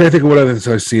 Yeah, I'm trying to think of what others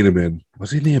I've seen him in.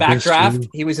 Was he in the Backdraft?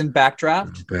 He was in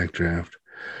Backdraft. Backdraft.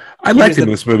 I liked him in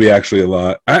this movie actually a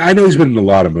lot. I know he's been in a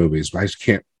lot of movies, but I just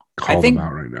can't call them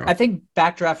out right now. I think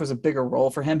Backdraft was a bigger role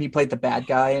for him. He played the bad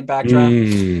guy in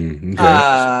Backdraft.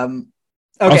 Okay.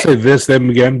 I'll say them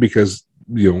again because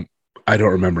I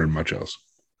don't remember him much else.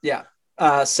 Yeah.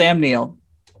 Sam Neill.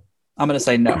 I'm going to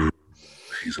say no.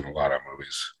 He's in a lot of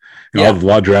movies.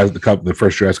 The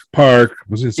first Jurassic Park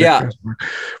was it?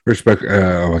 First, like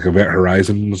Event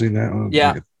Horizon was he in that one?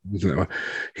 Yeah,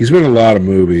 he's been in a lot of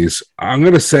movies. I'm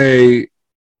gonna say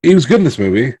he was good in this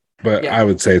movie, but I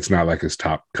would say it's not like his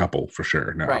top couple for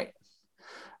sure. No, right.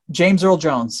 James Earl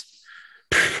Jones.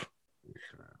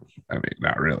 I mean,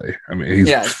 not really. I mean,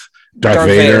 he's Darth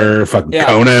Vader, fucking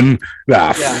Conan.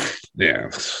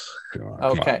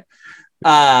 Okay.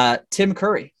 Tim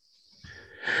Curry.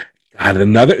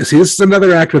 And this is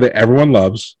another actor that everyone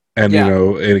loves, and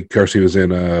and of course he was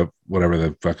in whatever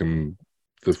the fucking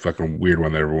weird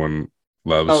one that everyone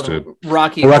loves,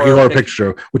 Rocky Horror Picture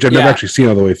Show, which I've never actually seen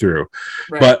all the way through,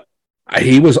 but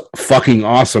he was fucking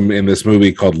awesome in this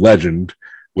movie called Legend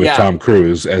with Tom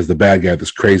Cruise as the bad guy,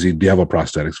 this crazy devil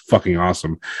prosthetics, fucking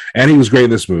awesome, and he was great in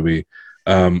this movie.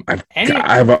 I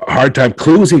have a hard time.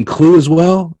 Clue was in Clue as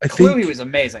well. I think he was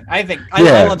amazing. I think I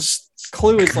love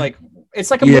Clue. Is like. It's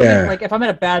like a movie. Like if I'm in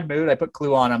a bad mood, I put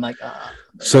Clue on. I'm like,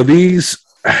 So this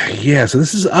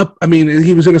is up. I mean,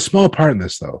 he was in a small part in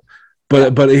this though,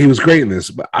 but he was great in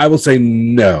this. But I will say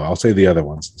no. I'll say the other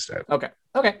ones instead. Okay,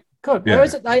 good. Yeah.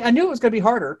 I knew it was going to be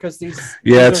harder because these.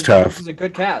 It's tough. This is a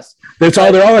good cast. They're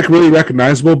all like really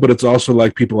recognizable, but it's also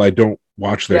like people I don't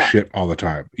watch their shit all the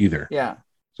time either. Yeah.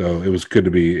 So it was good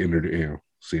to be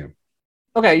see him.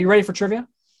 Okay, you ready for trivia?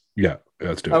 Yeah,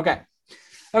 let's do it.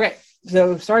 Okay.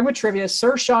 So, starting with trivia,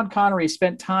 Sir Sean Connery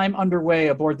spent time underway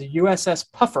aboard the USS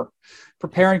Puffer,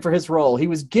 preparing for his role. He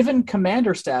was given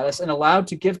commander status and allowed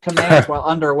to give commands while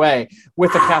underway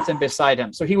with the captain beside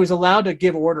him. So he was allowed to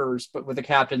give orders, but with the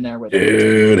captain there with him.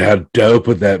 Dude, how dope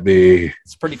would that be?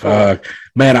 It's pretty cool.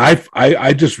 Man,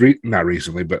 I just not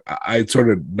recently, but I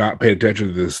sort of not paid attention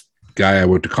to this guy I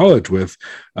went to college with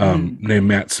named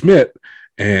Matt Smith.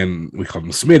 and we call him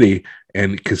Smitty,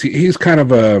 and because he's kind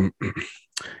of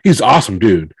he's an awesome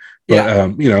dude.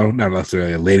 But you know, not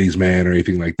necessarily a ladies' man or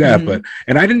anything like that. But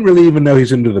and I didn't really even know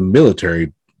he's into the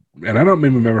military. And I don't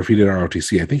even remember if he did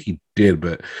ROTC. I think he did,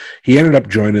 but he ended up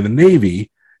joining the Navy,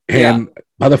 and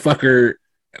motherfucker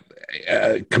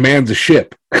commands a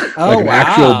ship, like an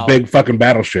actual big fucking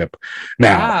battleship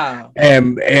now.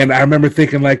 And I remember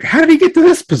thinking, like, how did he get to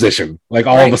this position? Like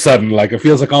all of a sudden, like it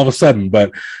feels like all of a sudden.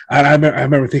 But I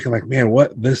remember thinking, like, man,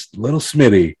 what this little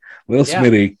Smitty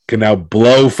can now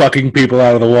blow fucking people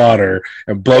out of the water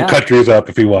and blow countries up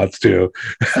if he wants to.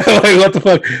 Like, what the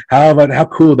fuck? How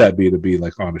cool would that be to be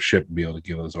like on a ship and be able to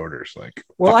give those orders? Like,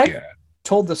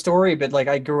 told the story, but like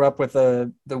I grew up with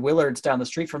the Willards down the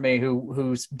street from me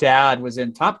whose dad was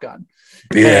in Top Gun.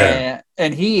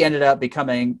 And he ended up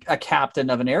becoming a captain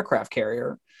of an aircraft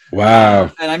carrier. Wow.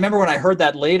 And I remember when I heard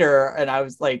that later, and I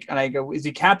was like, and I go, is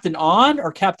he captain on or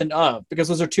captain of? Because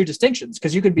those are two distinctions.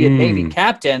 Because you could be a Navy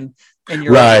captain and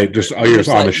you're you're just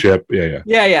on the ship.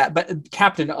 Yeah. But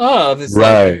captain of is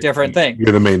like a different thing.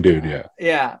 You're the main dude.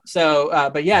 So,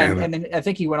 and then I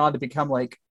think he went on to become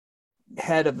like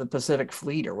head of the Pacific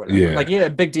Fleet or whatever.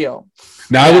 Like, big deal.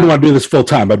 Now I wouldn't want to do this full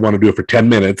time. I'd want to do it for 10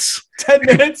 minutes. 10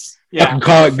 minutes. I can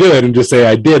call it good and just say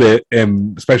I did it,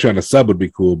 and especially on a sub would be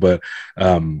cool. But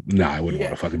I wouldn't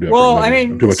want to fucking do it. Well, I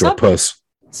mean, I'm too much of a puss.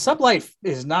 Sublife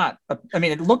is not. I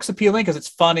mean, it looks appealing because it's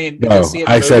funny. And no,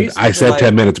 I said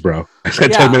 10 minutes, bro. I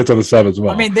said 10 minutes on the sub as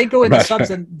well. I mean, they go in the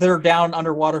subs and they're down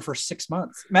underwater for 6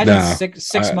 months. Imagine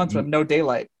six months with no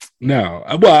daylight. No,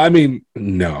 well, I mean,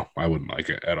 no, I wouldn't like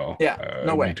it at all. Yeah,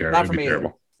 no way. Not for me.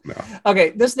 Terrible. No.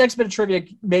 Okay, this next bit of trivia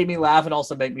made me laugh and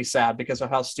also made me sad because of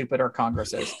how stupid our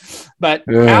Congress is. But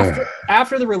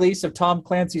after the release of Tom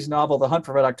Clancy's novel, The Hunt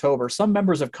for Red October, some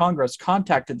members of Congress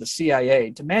contacted the CIA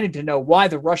demanding to know why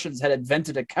the Russians had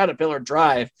invented a Caterpillar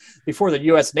drive before the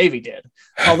U.S. Navy did.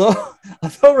 Although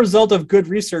a result of good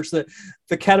research, that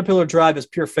the Caterpillar drive is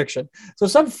pure fiction. So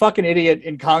some fucking idiot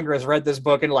in Congress read this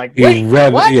book and like, he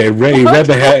read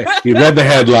the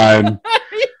headline.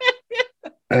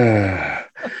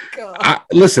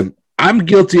 Listen, I'm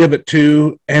guilty of it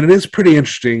too, and it is pretty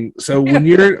interesting. So when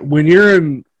you're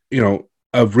in,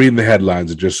 of reading the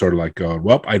headlines and just sort of like going,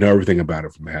 well, I know everything about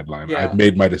it from the headline. I've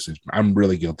made my decision. I'm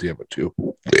really guilty of it too.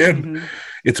 And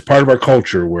it's part of our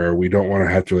culture where we don't want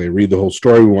to have to really read the whole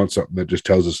story. We want something that just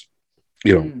tells us,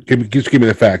 give me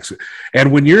the facts.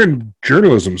 And when you're in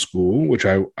journalism school, which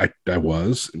I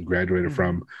was and graduated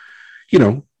from,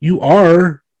 you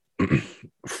are,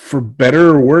 for better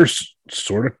or worse,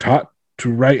 sort of taught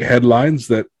to write headlines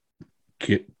that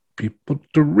get people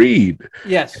to read.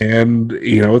 Yes. And,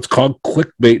 it's called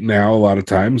clickbait now a lot of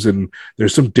times. And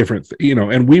there's some different,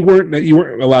 and you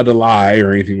weren't allowed to lie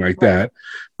or anything like that,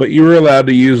 but you were allowed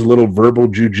to use a little verbal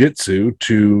jujitsu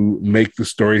to make the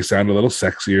story sound a little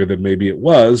sexier than maybe it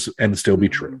was and still be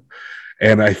true.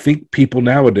 And I think people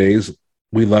nowadays,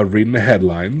 we love reading the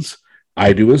headlines.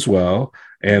 I do as well.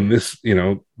 And this,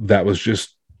 that was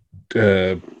just,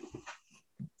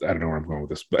 I don't know where I'm going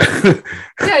with this, but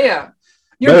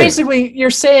you're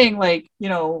saying like,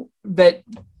 that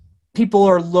people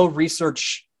are low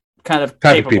research kind of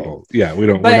type of people. Yeah,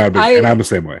 we're not big, and I'm the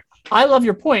same way. I love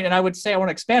your point, and I would say I want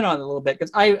to expand on it a little bit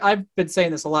because I've been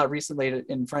saying this a lot recently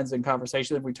in Friends in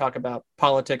Conversation. We talk about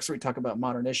politics, we talk about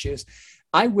modern issues.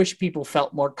 I wish people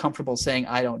felt more comfortable saying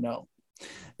I don't know,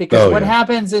 because what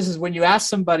happens is when you ask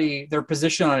somebody their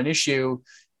position on an issue,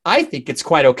 I think it's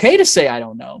quite okay to say I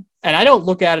don't know. And I don't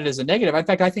look at it as a negative. In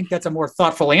fact, I think that's a more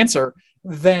thoughtful answer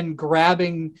than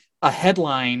grabbing a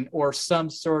headline or some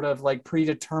sort of like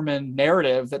predetermined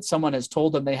narrative that someone has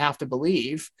told them they have to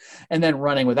believe and then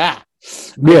running with that.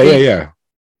 I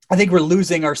think we're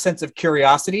losing our sense of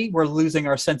curiosity. We're losing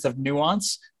our sense of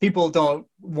nuance. People don't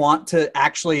want to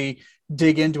actually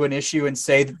dig into an issue and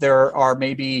say that there are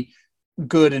maybe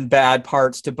good and bad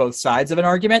parts to both sides of an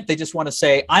argument. They just want to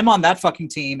say, I'm on that fucking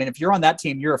team, and if you're on that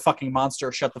team, you're a fucking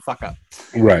monster. Shut the fuck up.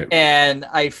 Right. And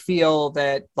I feel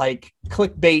that like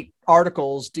clickbait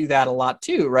articles do that a lot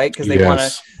too, right? Because they want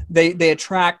to, they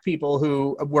attract people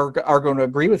who are going to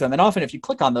agree with them. And often if you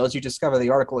click on those, you discover the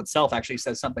article itself actually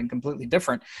says something completely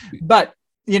different. But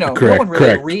no one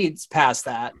really reads past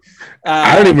that.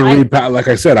 I don't even read past, like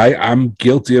I said, I'm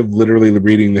guilty of literally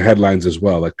reading the headlines as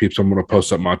well. Like someone will post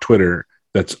something on Twitter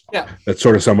that's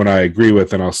sort of someone I agree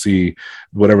with, and I'll see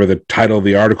whatever the title of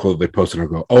the article that they posted, and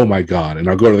I'll go, oh my God. And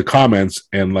I'll go to the comments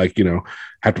and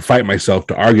have to fight myself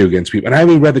to argue against people. And I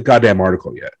haven't even read the goddamn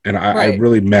article yet. And I'm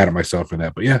really mad at myself for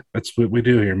that. But yeah, that's what we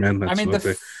do here, man.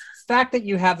 That's fact that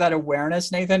you have that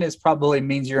awareness, Nathan, is probably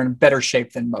means you're in better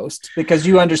shape than most, because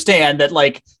you understand that,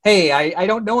 like, hey, I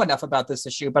don't know enough about this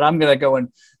issue, but I'm going to go and,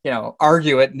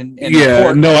 argue it.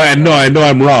 I know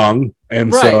I'm wrong.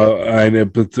 And right. So I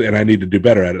need to do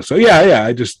better at it. So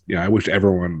I wish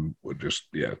everyone would just,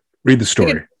 read the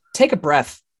story. Take a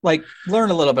breath, like learn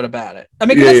a little bit about it. I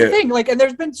mean, that's the thing. Like, and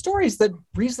there's been stories that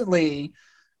recently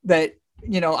that,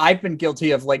 I've been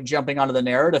guilty of, like, jumping onto the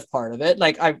narrative part of it.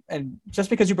 Like, and just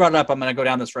because you brought it up, I'm going to go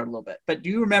down this road a little bit. But do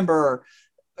you remember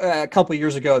a couple of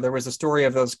years ago, there was a story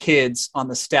of those kids on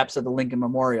the steps of the Lincoln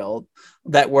Memorial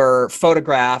that were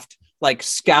photographed, like,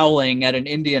 scowling at an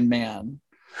Indian man.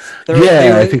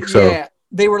 I think so. Yeah,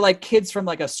 they were like kids from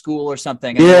like a school or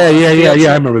something. Yeah.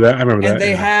 I remember that. And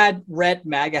they had red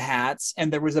MAGA hats,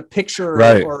 and there was a picture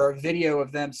or a video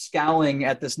of them scowling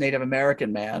at this Native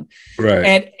American man. Right.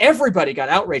 And everybody got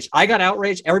outraged. I got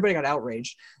outraged. Everybody got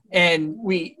outraged. And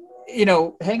we,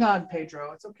 hang on,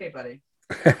 Pedro. It's okay, buddy.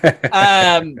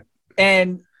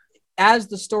 And as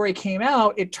the story came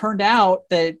out, it turned out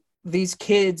that these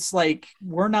kids, like,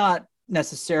 were not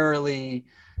necessarily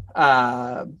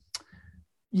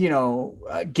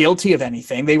guilty of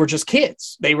anything. They were just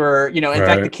kids. They were, in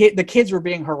fact, the kids were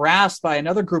being harassed by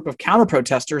another group of counter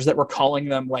protesters that were calling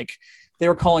them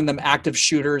active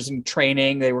shooters in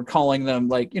training. They were calling them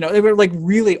they were like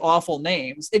really awful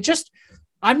names.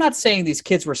 I'm not saying these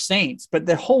kids were saints, but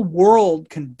the whole world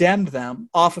condemned them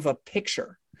off of a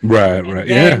picture. Right.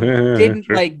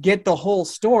 Didn't get the whole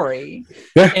story.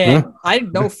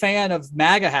 I'm no fan of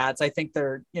MAGA hats. I think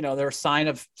they're a sign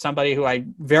of somebody who I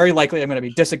very likely am going to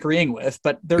be disagreeing with,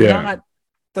 but they're not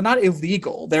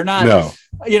illegal. They're not,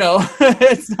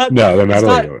 it's not. No, they're not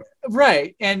illegal.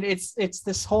 Right. And it's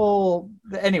this whole,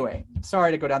 anyway,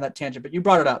 sorry to go down that tangent, but you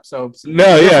brought it up. So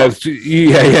no, No, that's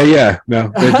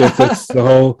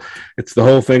it's the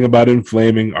whole thing about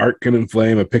inflaming. Art can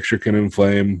inflame, a picture can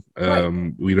inflame.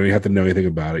 We don't have to know anything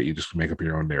about it. You just make up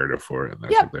your own narrative for it. And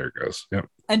that's what there it goes. Yep.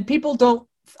 And people don't,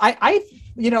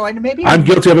 and maybe I'm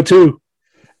guilty of it too.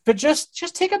 But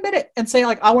just take a minute and say,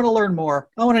 like, I want to learn more.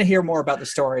 I want to hear more about the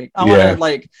story. I want to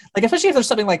like especially if there's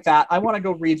something like that, I want to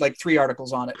go read like 3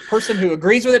 articles on it. Person who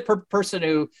agrees with it, person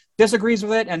who disagrees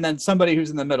with it, and then somebody who's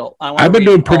in the middle. I've been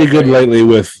doing pretty good lately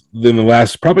in the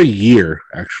last probably year,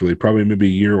 actually, probably maybe a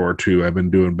year or two. I've been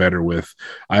doing better with.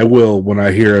 I will, when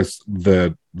I hear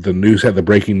the news, the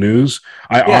breaking news,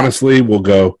 I honestly will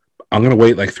go, I'm going to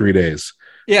wait like 3 days.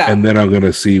 Yeah. And then I'm going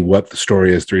to see what the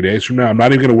story is 3 days from now. I'm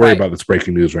not even going to worry about this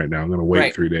breaking news right now. I'm going to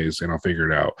wait 3 days and I'll figure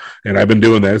it out. And I've been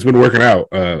doing that. It's been working out.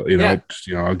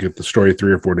 I'll get the story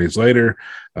 3 or 4 days later.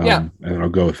 And then I'll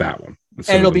go with that one.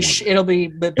 And it'll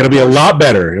be a lot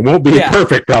better. It won't be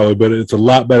perfect probably, but it's a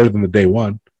lot better than the day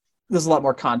one. There's a lot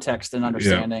more context and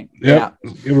understanding. Yeah.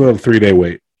 Give it a 3 day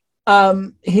wait.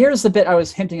 Here's the bit I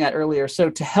was hinting at earlier. So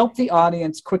to help the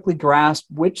audience quickly grasp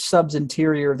which sub's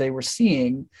interior they were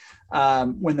seeing,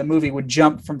 when the movie would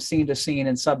jump from scene to scene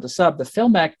and sub to sub, the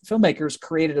filmmakers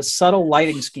created a subtle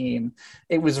lighting scheme.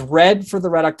 It was red for the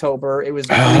Red October. It was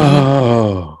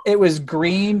green. It was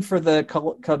green for the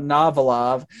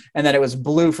Konovalov, and then it was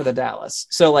blue for the Dallas.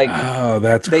 So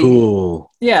that's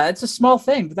cool. Yeah, it's a small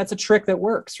thing, but that's a trick that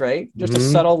works, right? Just a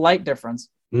subtle light difference.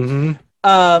 Mm-hmm.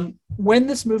 When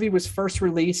this movie was first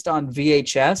released on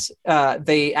VHS,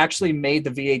 they actually made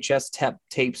the VHS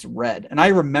tapes red, and I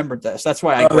remembered this. That's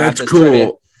why I grabbed this.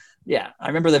 Cool. Yeah, I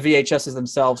remember the VHSs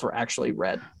themselves were actually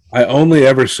red. I only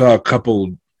ever saw a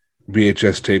couple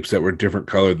VHS tapes that were different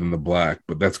color than the black,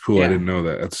 but that's cool. Yeah. I didn't know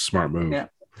that. That's a smart move. Yeah,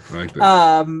 I like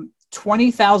that.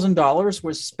 $20,000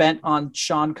 was spent on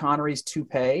Sean Connery's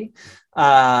toupee.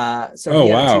 Wow,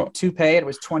 toupee. It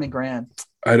was $20,000.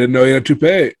 I didn't know he had a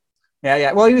toupee.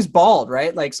 Yeah. Well, he was bald,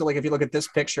 right? If you look at this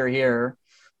picture here,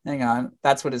 hang on,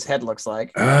 that's what his head looks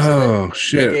like.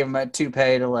 Shit! They gave him a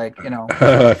toupee to I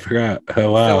forgot.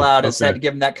 Oh, wow. Fill out his head,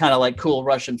 give him that kind of cool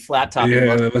Russian flat top.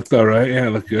 Yeah, that looks all right. Yeah, it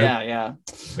looked good. Yeah.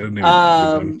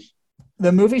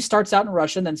 The movie starts out in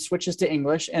Russian, then switches to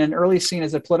English, and an early scene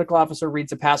as a political officer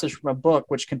reads a passage from a book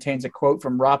which contains a quote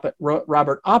from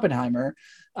Robert Oppenheimer.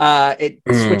 It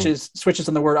switches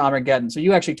on the word Armageddon. So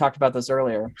you actually talked about this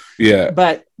earlier. Yeah.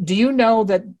 But do you know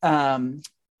that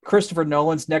Christopher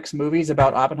Nolan's next movie is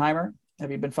about Oppenheimer? Have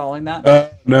you been following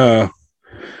that? No.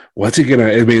 What's he gonna?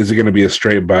 Is it gonna be a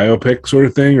straight biopic sort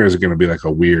of thing, or is it gonna be like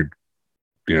a weird,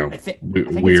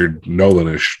 weird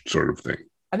Nolan-ish sort of thing?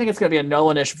 I think it's gonna be a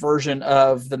Nolan-ish version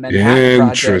of the Manhattan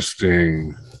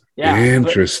Interesting. Project. Yeah,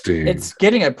 interesting. It's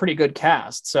getting a pretty good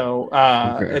cast, so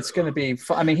it's going to be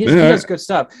fun. I mean, he does good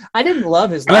stuff. I didn't love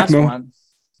his last one.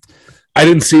 I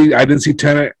didn't see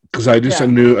Tenet because I just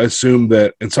assumed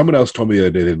that, and someone else told me the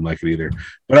other day they didn't like it either.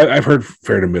 But I've heard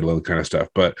fair to middle kind of stuff.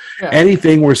 But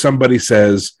anything where somebody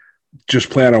says just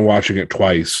plan on watching it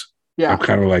twice, I'm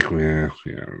kind of like, I don't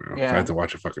know. I have to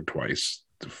watch it fucking twice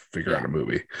to figure out a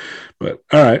movie. But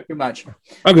all right, too much.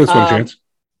 I'll give this one a chance.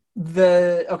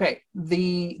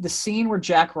 The scene where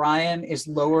Jack Ryan is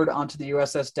lowered onto the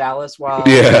USS Dallas while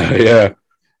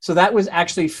so that was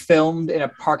actually filmed in a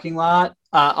parking lot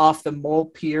off the Mole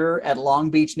Pier at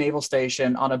Long Beach Naval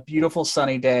Station on a beautiful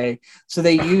sunny day. So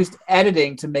they used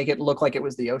editing to make it look like it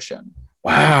was the ocean.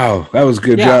 Wow, that was a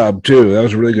good job too. That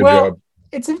was a really good job.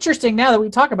 It's interesting now that we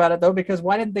talk about it though, because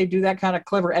why didn't they do that kind of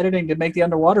clever editing to make the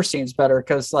underwater scenes better?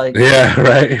 Because I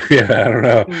don't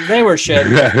know. They were shit.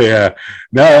 No,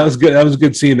 that was good. That was a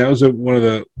good scene. That was one of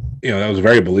the, that was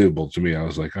very believable to me. I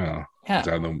was like, oh, it's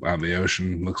on the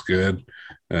ocean, looks good.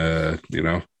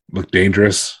 Looked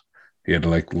dangerous. He had to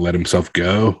let himself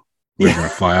go. We were gonna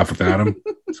fly off without him.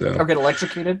 So or get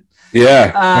electrocuted.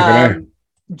 Yeah.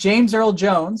 James Earl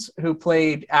Jones, who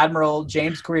played Admiral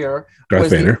James Greer,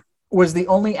 Darth Vader. Was the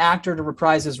only actor to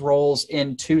reprise his roles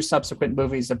in 2 subsequent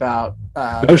movies about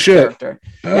character.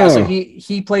 Yeah, so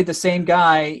he played the same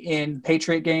guy in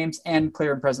Patriot Games and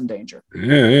Clear and Present Danger.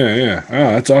 Yeah.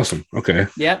 Oh, that's awesome. Okay.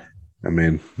 Yep. I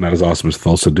mean, not as awesome as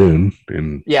Thulsa Doom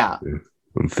in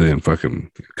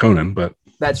fucking Conan, but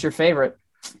that's your favorite.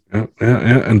 Yeah,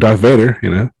 and Darth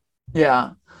Vader, Yeah.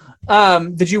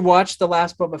 Did you watch The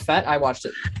Last Boba Fett? I watched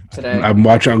it today. I'm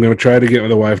going to try to get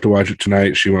the wife to watch it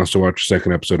tonight. She wants to watch the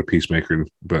second episode of Peacemaker,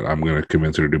 but I'm going to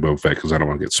convince her to do Boba Fett because I don't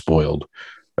want to get spoiled.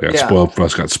 I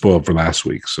got spoiled for last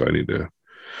week, so I need to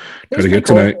try to get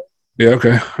tonight. Yeah,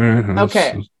 okay. All right.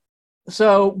 Okay.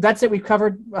 So that's it. We've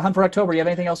covered Hunt for October. You have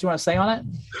anything else you want to say on it?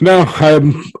 No,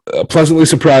 I'm pleasantly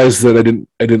surprised that I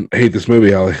didn't hate this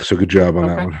movie, Ali. So good job on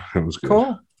that one. That was good.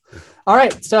 Cool. All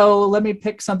right, so let me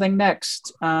pick something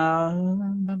next. All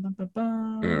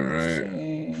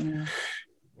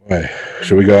right.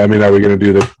 Should we go? I mean, are we going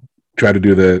to try to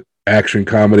do the action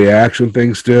comedy action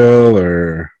thing still,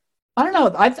 or? I don't know.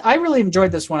 I really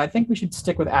enjoyed this one. I think we should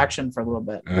stick with action for a little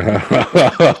bit.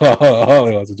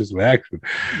 Oh, it's just with action.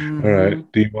 Mm-hmm. All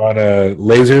right. Do you want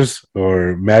lasers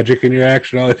or magic in your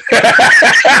action? Okay,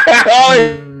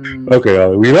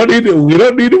 Ollie. We don't need to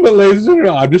put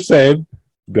lasers. I'm just saying.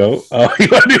 No. You want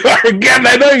to do Armageddon?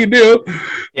 I know you do.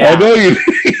 Yeah. I know you do.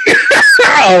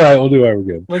 All right, we'll do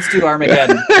Armageddon. Let's do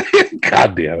Armageddon.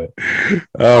 God damn it.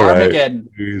 Armageddon.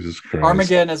 Right. Jesus Christ.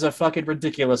 Armageddon is a fucking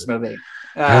ridiculous movie.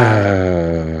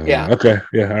 Yeah. Okay.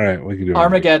 Yeah. All right. We can do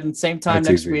Armageddon. Same time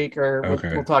next week, or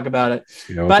we'll talk about it.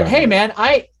 But hey, man,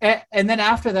 and then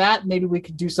after that, maybe we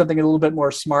could do something a little bit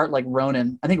more smart, like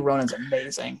Ronin. I think Ronin's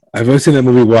amazing. I've only seen that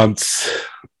movie once.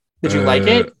 Did you like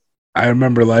it? I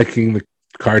remember liking the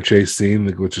car chase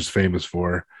scene, which is famous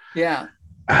for. Yeah.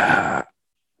 I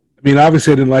mean,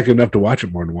 obviously, I didn't like it enough to watch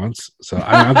it more than once, so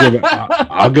I'll give it.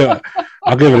 I'll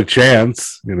give it a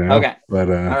chance. Okay. But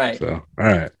all right. So all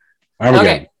right.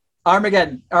 Armageddon.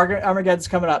 Okay. Armageddon's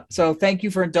coming up. So thank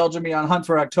you for indulging me on Hunt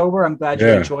for October. I'm glad you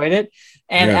enjoyed it.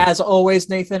 And as always,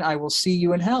 Nathan, I will see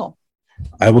you in hell.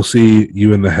 I will see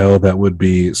you in the hell that would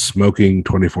be smoking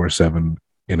 24/7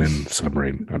 in a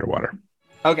submarine underwater.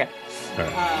 Okay. All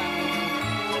right.